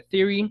molecular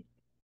theory,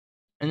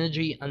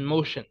 energy, and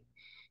motion.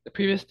 The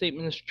previous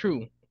statement is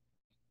true,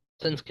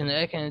 since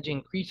kinetic energy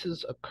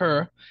increases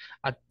occur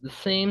at the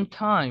same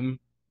time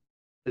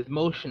with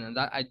motion, and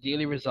that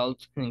ideally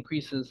results in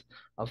increases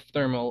of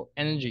thermal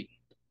energy.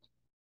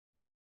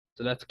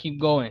 So let's keep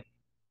going.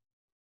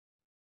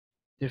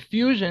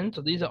 Diffusion,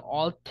 so these are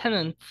all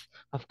tenets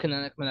of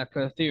kinetic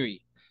molecular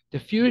theory.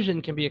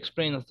 Diffusion can be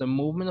explained as the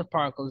movement of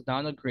particles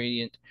down a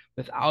gradient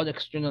without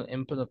external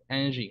input of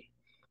energy,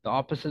 the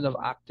opposite of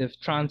active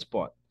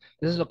transport.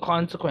 This is a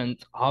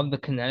consequence of the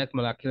kinetic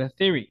molecular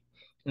theory,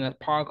 in that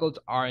particles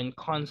are in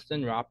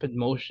constant rapid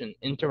motion,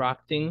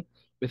 interacting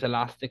with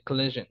elastic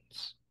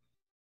collisions.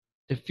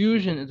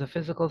 Diffusion is a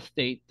physical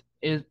state,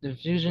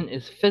 diffusion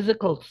is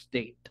physical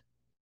state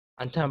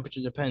and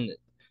temperature dependent.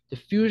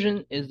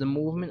 Diffusion is the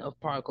movement of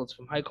particles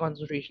from high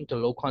concentration to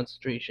low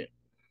concentration,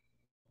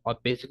 or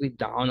basically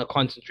down a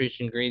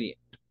concentration gradient.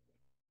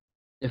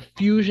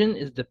 Diffusion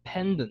is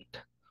dependent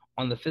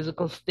on the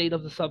physical state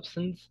of the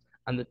substance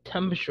and the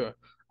temperature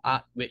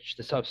at which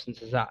the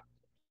substance is at.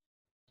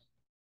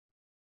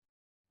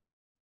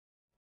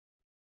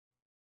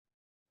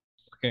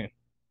 Okay.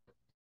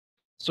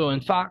 So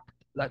in fact,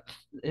 it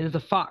is a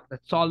fact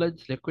that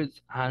solids,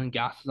 liquids, and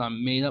gases are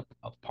made up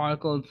of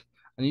particles,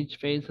 and each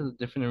phase has a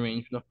different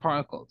arrangement of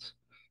particles.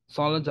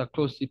 Solids are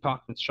closely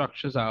packed in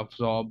structures that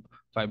absorb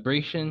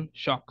vibration,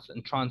 shocks,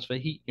 and transfer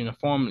heat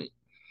uniformly.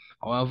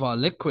 However, a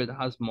liquid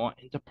has more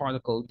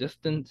interparticle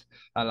distance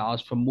that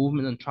allows for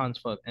movement and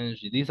transfer of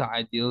energy. These are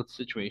ideal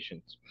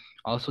situations.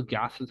 Also,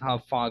 gases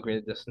have far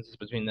greater distances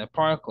between their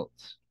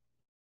particles.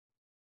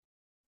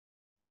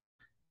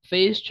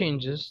 Phase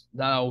changes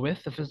that are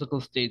with the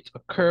physical states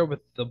occur with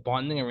the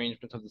bonding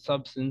arrangement of the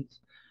substance.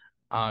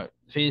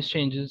 Phase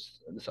changes,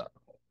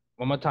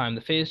 one more time,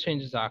 the phase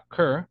changes that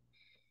occur,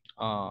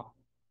 uh,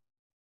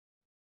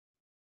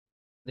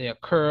 they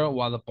occur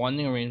while the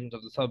bonding arrangement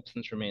of the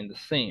substance remain the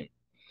same.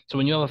 So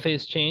when you have a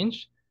phase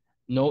change,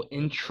 no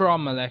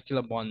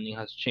intramolecular bonding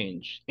has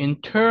changed.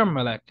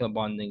 Intermolecular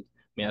bonding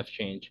may have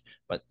changed,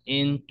 but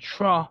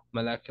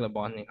intramolecular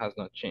bonding has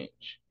not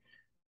changed.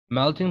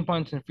 Melting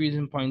points and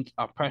freezing points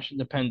are pressure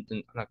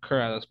dependent and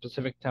occur at a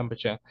specific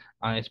temperature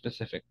and a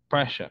specific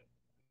pressure.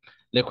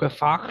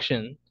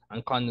 Liquefaction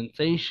and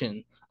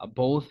condensation are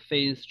both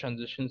phase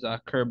transitions that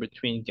occur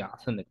between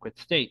gas and liquid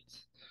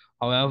states.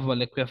 However,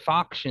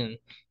 liquefaction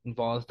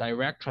involves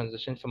direct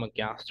transition from a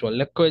gas to a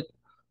liquid.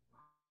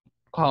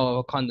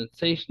 However,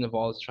 condensation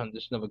involves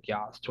transition of a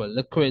gas to a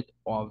liquid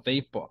or a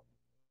vapor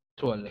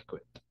to a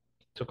liquid.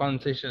 So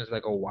condensation is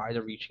like a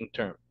wider reaching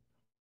term.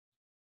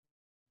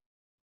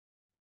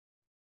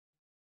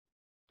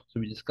 So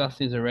we discussed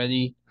these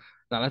already.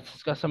 Now let's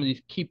discuss some of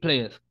these key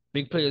players,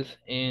 big players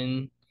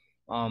in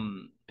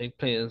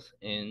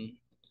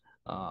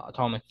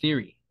atomic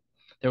theory.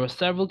 There were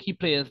several key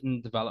players in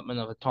the development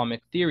of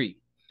atomic theory.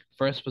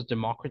 First was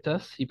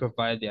Democritus. He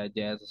provided the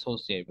ideas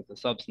associated with the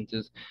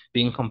substances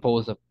being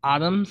composed of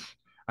atoms,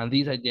 and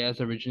these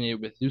ideas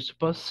originated with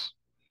Leucippus.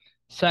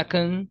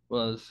 Second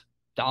was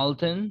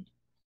Dalton.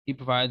 He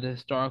provided the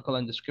historical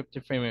and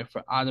descriptive framework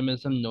for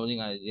atomism,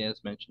 noting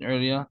ideas mentioned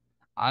earlier.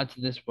 Add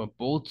to this were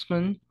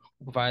Boltzmann,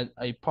 who provided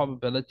a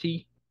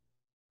probability.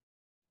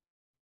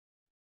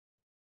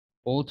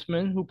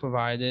 Boltzmann, who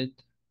provided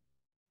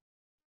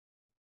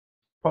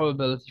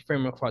probability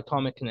framework for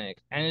atomic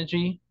kinetic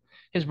energy.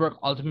 His work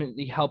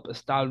ultimately helped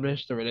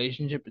establish the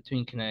relationship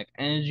between kinetic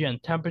energy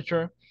and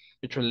temperature,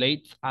 which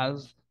relates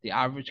as the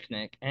average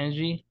kinetic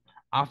energy.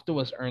 After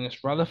was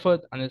Ernest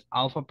Rutherford and his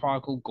alpha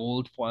particle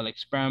gold foil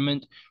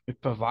experiment, which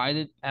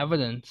provided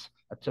evidence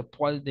that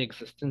supported the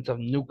existence of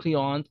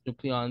nucleons.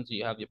 Nucleons,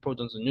 you have your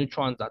protons and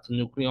neutrons, that's a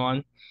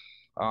nucleon.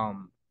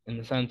 In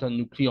the sense of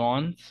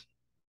nucleons.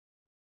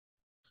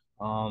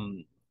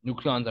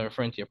 Nucleons are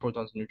referring to your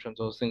protons and neutrons,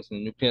 those things in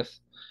the nucleus.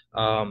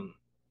 Um,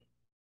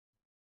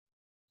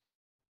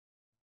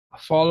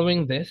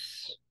 Following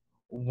this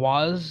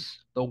was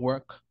the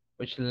work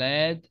which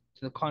led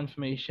to the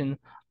confirmation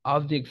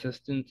of the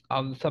existence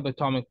of the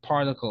subatomic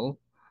particle,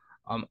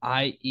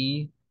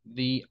 i.e.,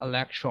 the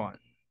electron.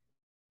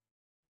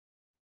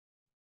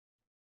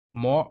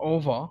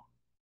 Moreover,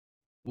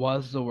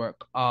 was the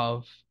work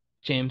of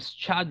James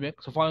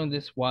Chadwick. So following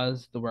this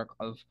was the work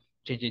of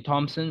J.J.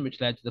 Thomson, which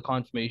led to the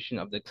confirmation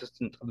of the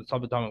existence of the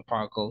subatomic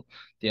particle,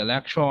 the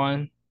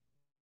electron.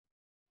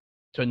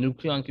 So a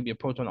nucleon could be a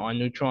proton or a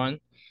neutron.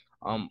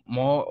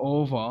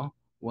 Moreover,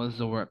 was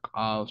the work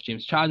of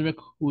James Chadwick,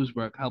 whose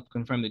work helped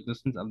confirm the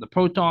existence of the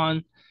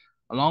proton.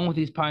 Along with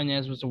these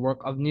pioneers was the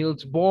work of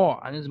Niels Bohr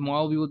and his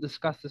model we will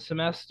discuss this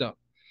semester,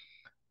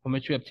 from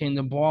which we obtained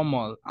the Bohr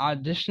model.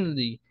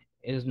 Additionally,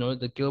 it is noted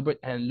that Gilbert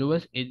and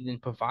Lewis aided in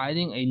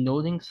providing a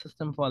noting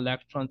system for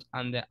electrons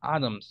and their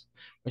atoms,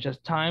 which as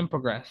time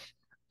progressed,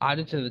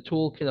 added to the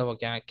toolkit of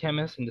organic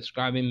chemists in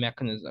describing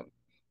mechanisms.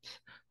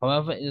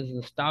 However, it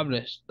is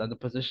established that the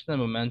position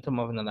and momentum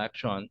of an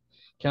electron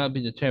cannot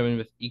be determined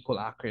with equal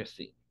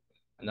accuracy,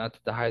 and that's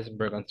the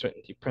Heisenberg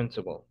uncertainty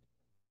principle.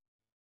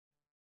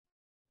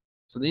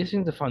 So these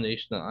things are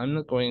foundational. I'm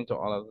not going into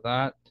all of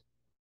that.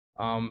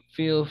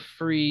 Feel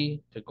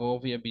free to go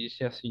over your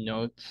BGCSE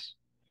notes.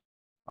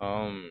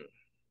 Um,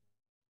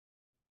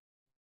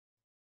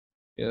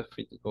 Feel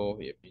free to go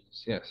over your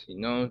BGCSE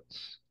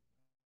notes.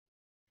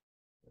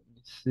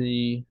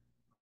 see.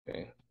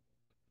 Okay.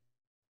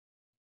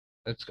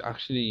 Let's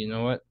actually, you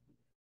know what?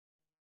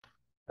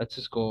 Let's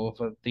just go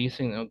over these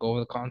things and go over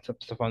the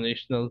concepts, the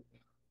foundational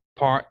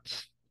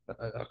parts that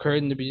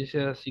occurred in the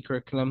BGCSE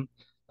curriculum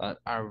that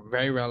are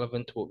very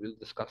relevant to what we'll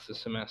discuss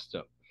this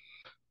semester.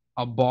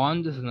 A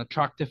bond is an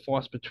attractive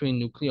force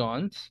between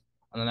nucleons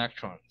and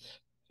electrons.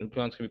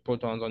 Nucleons can be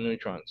protons or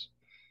neutrons.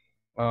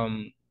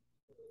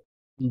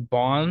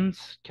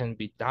 Bonds can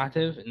be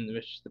dative, in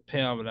which the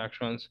pair of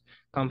electrons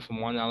come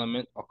from one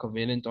element, or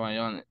covalent or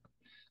ionic.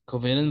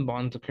 Covalent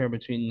bonds occur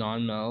between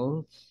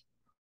nonmetals.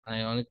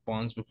 Ionic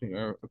bonds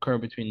occur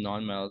between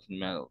nonmetals and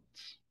metals.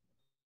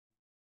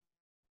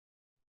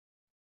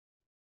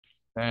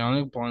 The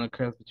ionic bond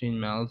occurs between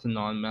metals and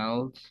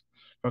nonmetals.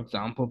 For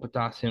example,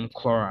 potassium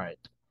chloride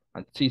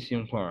and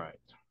cesium chloride.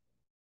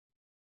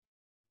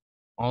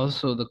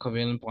 Also, the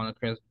covalent bond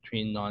occurs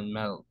between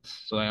nonmetals.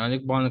 So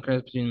ionic bond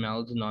occurs between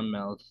metals and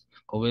nonmetals.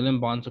 Covalent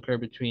bonds occur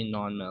between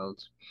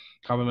nonmetals.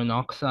 Carbon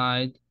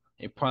monoxide,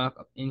 a product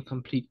of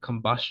incomplete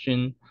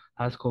combustion,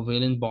 has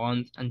covalent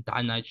bonds, and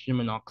dinitrogen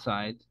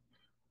monoxide,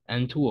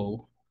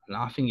 N2O,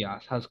 laughing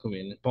gas, has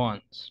covalent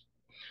bonds.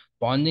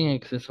 Bonding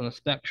exists on a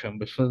spectrum,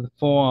 but for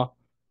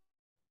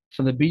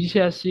the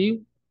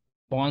BGCSE,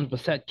 bonds were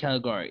set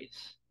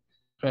categories,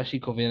 especially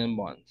covalent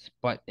bonds.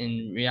 But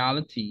in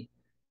reality,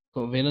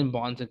 covalent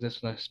bonds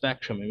exist on a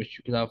spectrum in which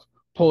you could have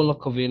polar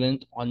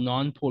covalent or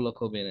non-polar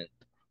covalent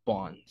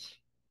bonds.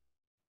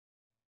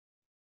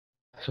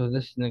 So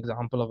this is an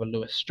example of a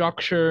Lewis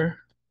structure.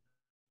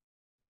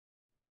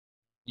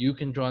 You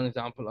can draw an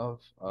example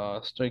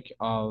of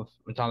of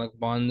metallic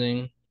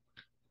bonding.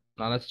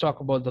 Now let's talk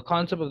about the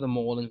concept of the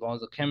mole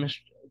involves a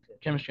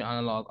chemistry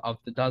analog of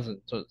the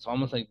dozen. So it's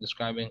almost like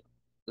describing,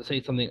 to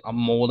say something, a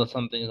mole of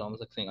something is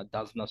almost like saying a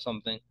dozen of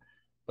something.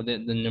 But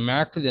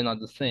numerically they're not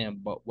the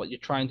same. But what you're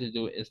trying to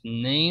do is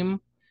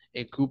name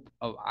a group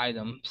of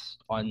items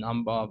or a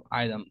number of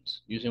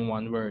items using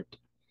one word.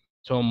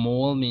 So a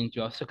mole means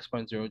you have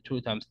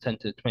 6.02 times 10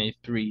 to the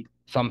 23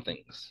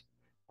 somethings,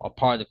 or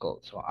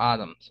particles, or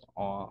atoms,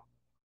 or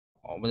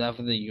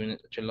whatever the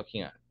unit that you're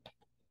looking at,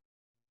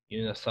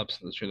 unit of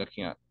substance that you're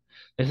looking at.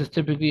 This is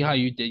typically how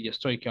you did your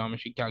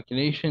stoichiometry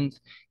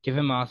calculations.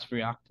 Given mass of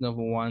reactant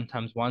over 1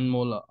 times 1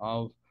 molar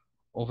of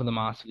over the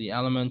mass of the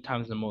element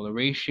times the molar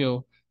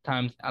ratio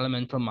times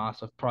elemental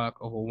mass of product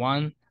over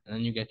 1, and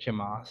then you get your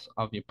mass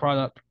of your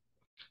product.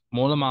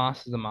 Molar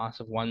mass is the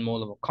mass of 1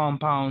 mole of a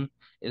compound.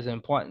 It is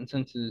important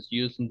since it is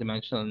used in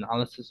dimensional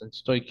analysis and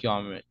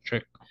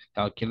stoichiometric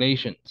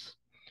calculations.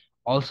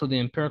 Also, the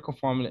empirical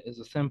formula is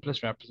the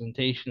simplest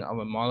representation of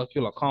a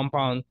molecule or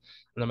compound,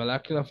 and the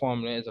molecular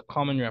formula is a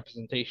common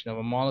representation of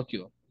a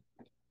molecule.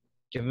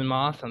 Given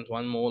mass times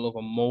 1 mole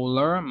over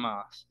molar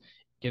mass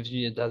gives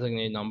you the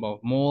designated number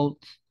of moles.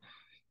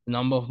 The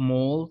number of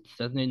moles,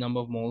 designated number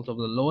of moles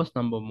over the lowest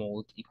number of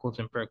moles equals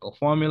empirical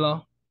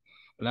formula.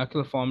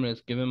 Molecular formula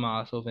is given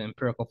mass over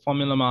empirical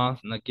formula mass,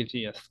 and that gives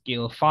you a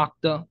scale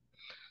factor.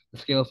 The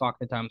scale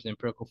factor times the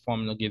empirical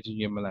formula gives you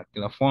your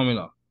molecular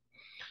formula.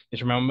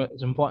 It's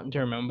important to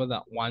remember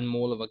that 1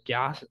 mole of a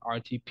gas is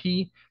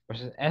RTP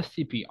versus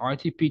STP.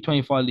 RTP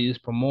 24 liters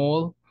per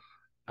mole.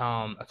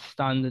 That's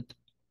standard.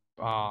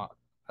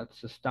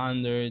 That's the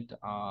standard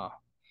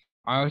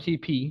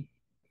RTP,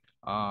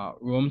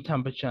 room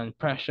temperature and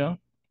pressure,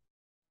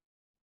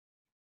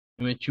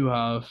 in which you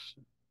have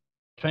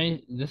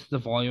 20. This is the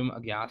volume a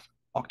gas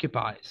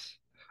occupies.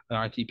 An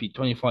RTP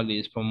 24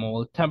 liters per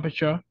mole.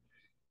 Temperature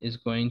is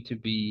going to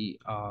be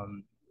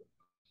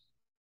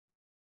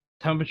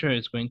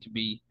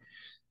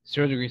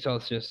 0 degrees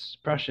Celsius.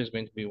 Pressure is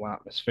going to be 1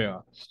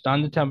 atmosphere.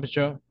 Standard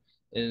temperature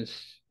is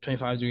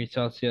 25 degrees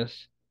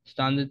Celsius.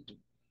 Standard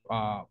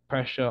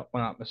pressure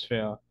 1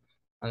 atmosphere,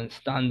 and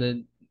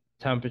standard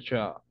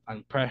temperature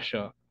and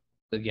pressure,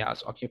 the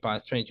gas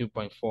occupies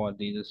 22.4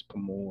 liters per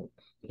mole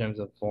in terms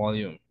of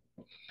volume.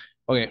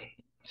 Okay,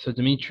 so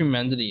Dmitry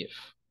Mendeleev,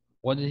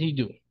 what did he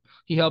do?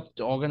 He helped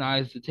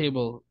organize the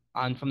table,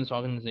 and from this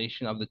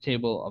organization of the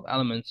table of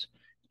elements,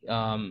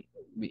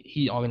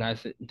 he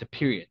organized it into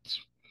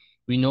periods.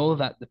 We know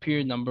that the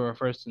period number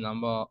refers to the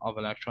number of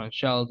electron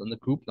shells, and the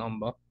group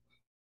number,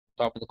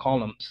 top of the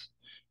columns,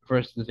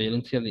 refers to the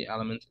valency of the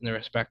elements in the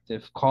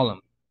respective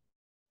column.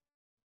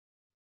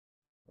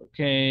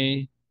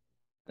 Okay,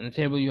 in the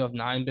table you have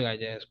 9 big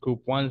ideas.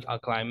 Group 1 is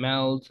alkali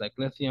metals like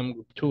lithium.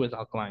 Group 2 is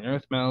alkaline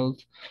earth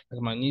metals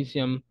like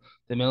magnesium.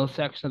 The middle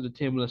section of the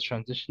table is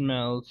transition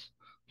metals,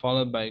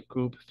 followed by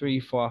group 3,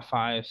 4,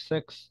 5,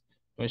 6,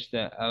 which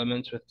they're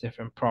elements with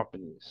different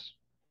properties.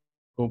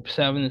 Group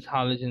 7 is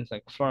halogens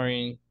like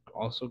fluorine.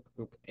 Also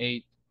group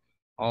 8,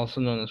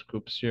 also known as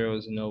group 0,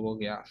 is noble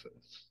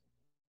gases.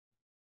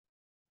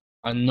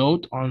 A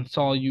note on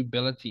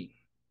solubility.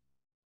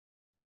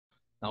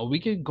 Now we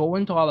could go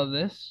into all of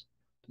this,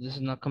 but this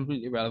is not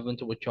completely relevant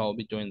to what y'all will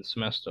be doing this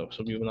semester,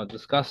 so we will not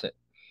discuss it.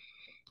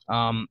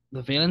 The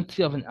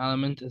valency of an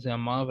element is the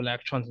amount of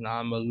electrons an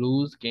atom will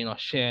lose, gain, or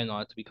share in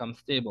order to become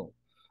stable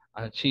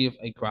and achieve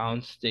a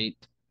ground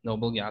state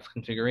noble gas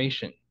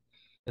configuration.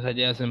 This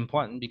idea is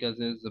important because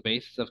it is the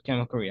basis of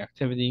chemical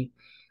reactivity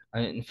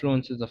and it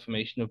influences the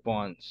formation of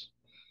bonds.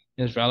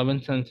 It is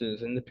relevant since it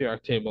is in the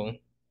periodic table.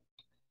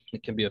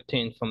 It can be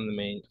obtained from the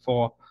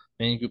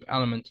main group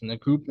elements and the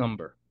group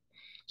number.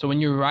 So when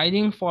you're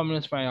writing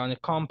formulas for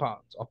ionic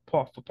compounds or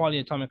for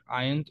polyatomic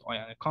ions or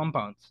ionic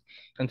compounds,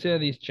 consider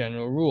these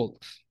general rules.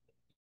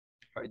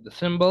 Write the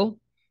symbol,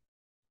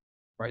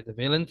 write the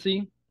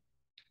valency,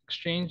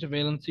 exchange the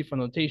valency for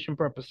notation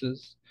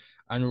purposes,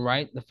 and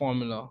write the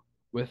formula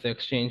with the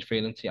exchange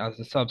valency as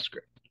the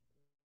subscript.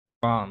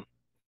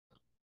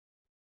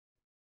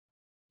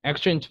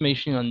 Extra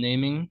information on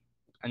naming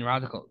and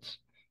radicals.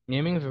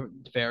 Naming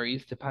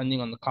varies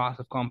depending on the class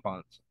of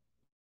compounds.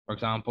 For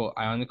example,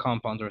 ionic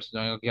compounds versus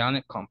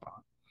organic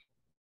compounds.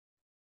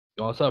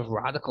 You also have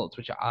radicals,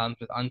 which are atoms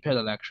with unpaired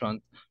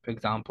electrons, for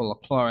example,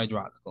 a chloride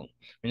radical.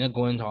 We're not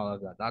going into all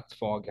of that. That's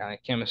for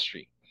organic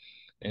chemistry,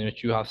 in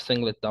which you have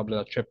singlet,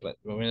 doublet, or triplet.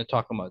 But we're not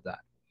talking about that.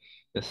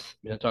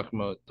 We're not talking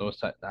about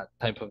that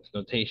type of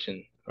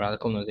notation,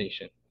 radical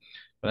notation.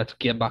 But let's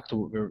get back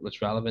to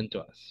what's relevant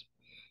to us.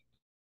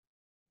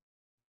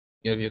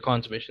 You have your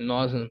conservation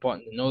laws, and it's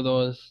important to know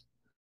those.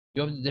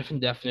 You have the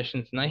different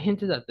definitions, and I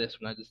hinted at this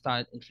when I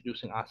started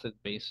introducing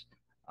acid-base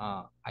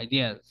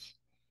ideas.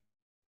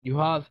 You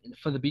have,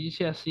 for the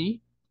BGCSE,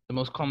 the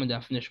most common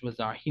definition was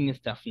the Arrhenius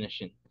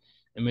definition,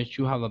 in which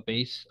you have a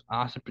base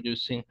acid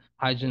producing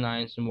hydrogen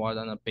ions in water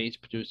and a base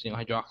producing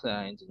hydroxide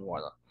ions in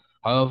water.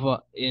 However,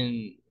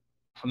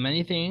 for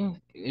many things,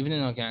 even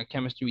in organic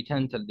chemistry, we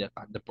tend to look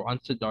at the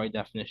Bronsted-Lowry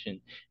definition,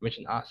 in which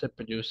an acid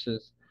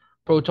produces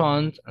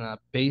protons and a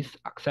base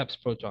accepts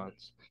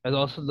protons. There's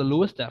also the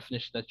Lewis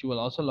definition that you will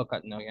also look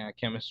at in organic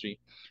chemistry,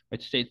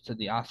 which states that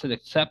the acid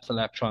accepts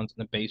electrons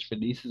and the base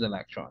releases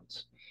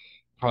electrons.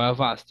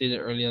 However, as stated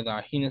earlier, the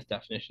Arrhenius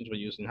definitions were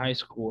used in high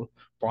school.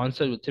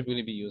 Bronsted would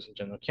typically be used in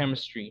general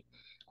chemistry,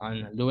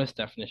 and Lewis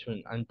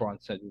definition and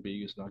Bronsted would be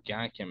used in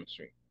organic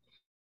chemistry.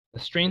 The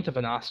strength of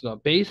an acid or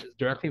base is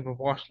directly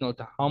proportional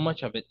to how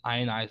much of it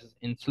ionizes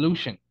in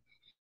solution.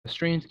 The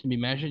strength can be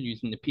measured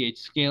using the pH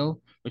scale,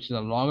 which is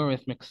a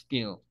logarithmic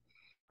scale.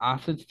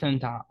 Acids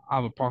tend to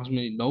have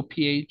approximately low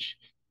pH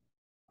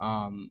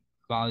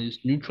values.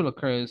 Neutral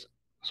occurs,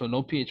 so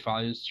low pH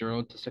values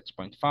 0 to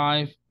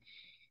 6.5.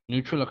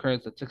 Neutral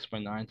occurs at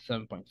 6.9 to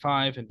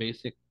 7.5, and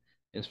basic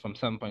is from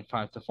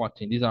 7.5 to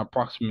 14. These are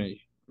approximate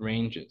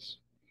ranges.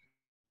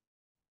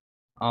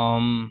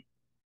 In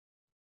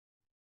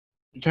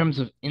terms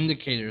of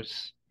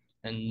indicators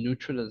and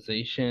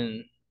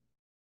neutralization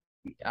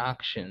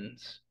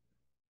reactions,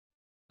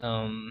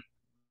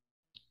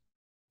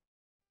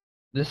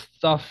 this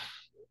stuff,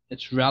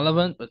 it's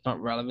relevant, but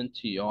not relevant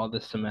to you all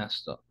this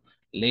semester.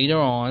 Later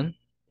on,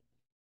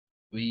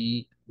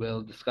 we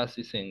will discuss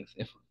these things.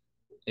 If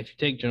you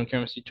take general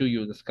chemistry 2,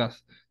 you'll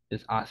discuss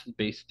this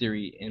acid-base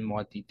theory in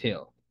more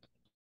detail.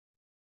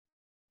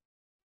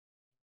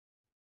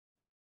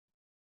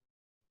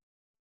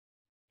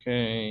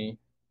 Okay.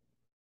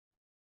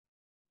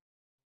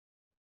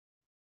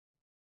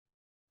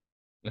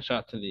 Le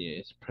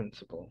Chatelier's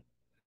principle.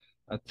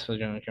 That's for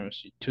general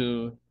chemistry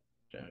 2.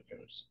 General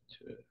chemistry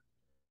 2.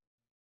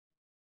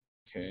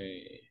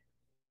 Okay.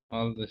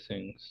 All the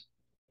things.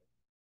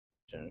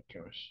 General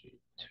chemistry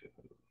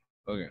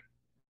 2. Okay.